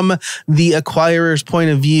from the acquirer's point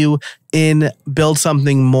of view in Build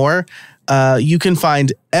Something More. You can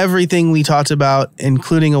find everything we talked about,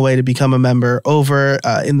 including a way to become a member, over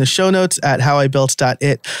in the show notes at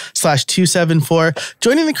howibuilt.it/274.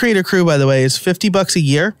 Joining the Creator Crew, by the way, is $50 a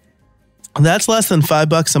year. That's less than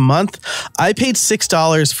 $5 a month. I paid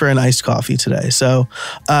 $6 for an iced coffee today. So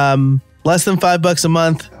less than $5 a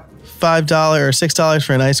month, $5 or $6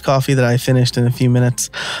 for an iced coffee that I finished in a few minutes.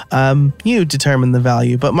 You determine the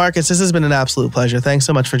value. But Marcus, this has been an absolute pleasure. Thanks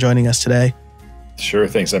so much for joining us today. Sure,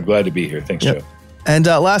 thanks. I'm glad to be here. Thanks, Joe. And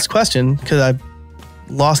last question, because I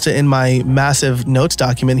lost it in my massive notes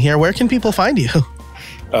document here. Where can people find you?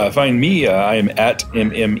 Find me. I am at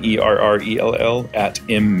MMERRELL, at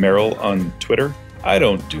mmerrell on Twitter. I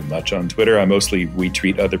don't do much on Twitter. I mostly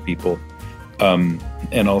retweet other people. And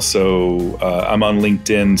also, I'm on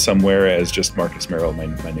LinkedIn somewhere as just Marcus Merrell, my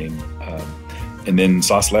name. And then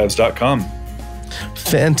saucelabs.com.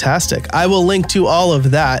 Fantastic. I will link to all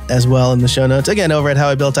of that as well in the show notes. Again, over at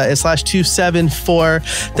howibuilt.it/274.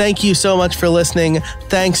 Thank you so much for listening.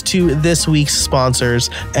 Thanks to this week's sponsors.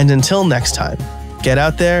 And until next time, get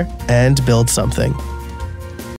out there and build something.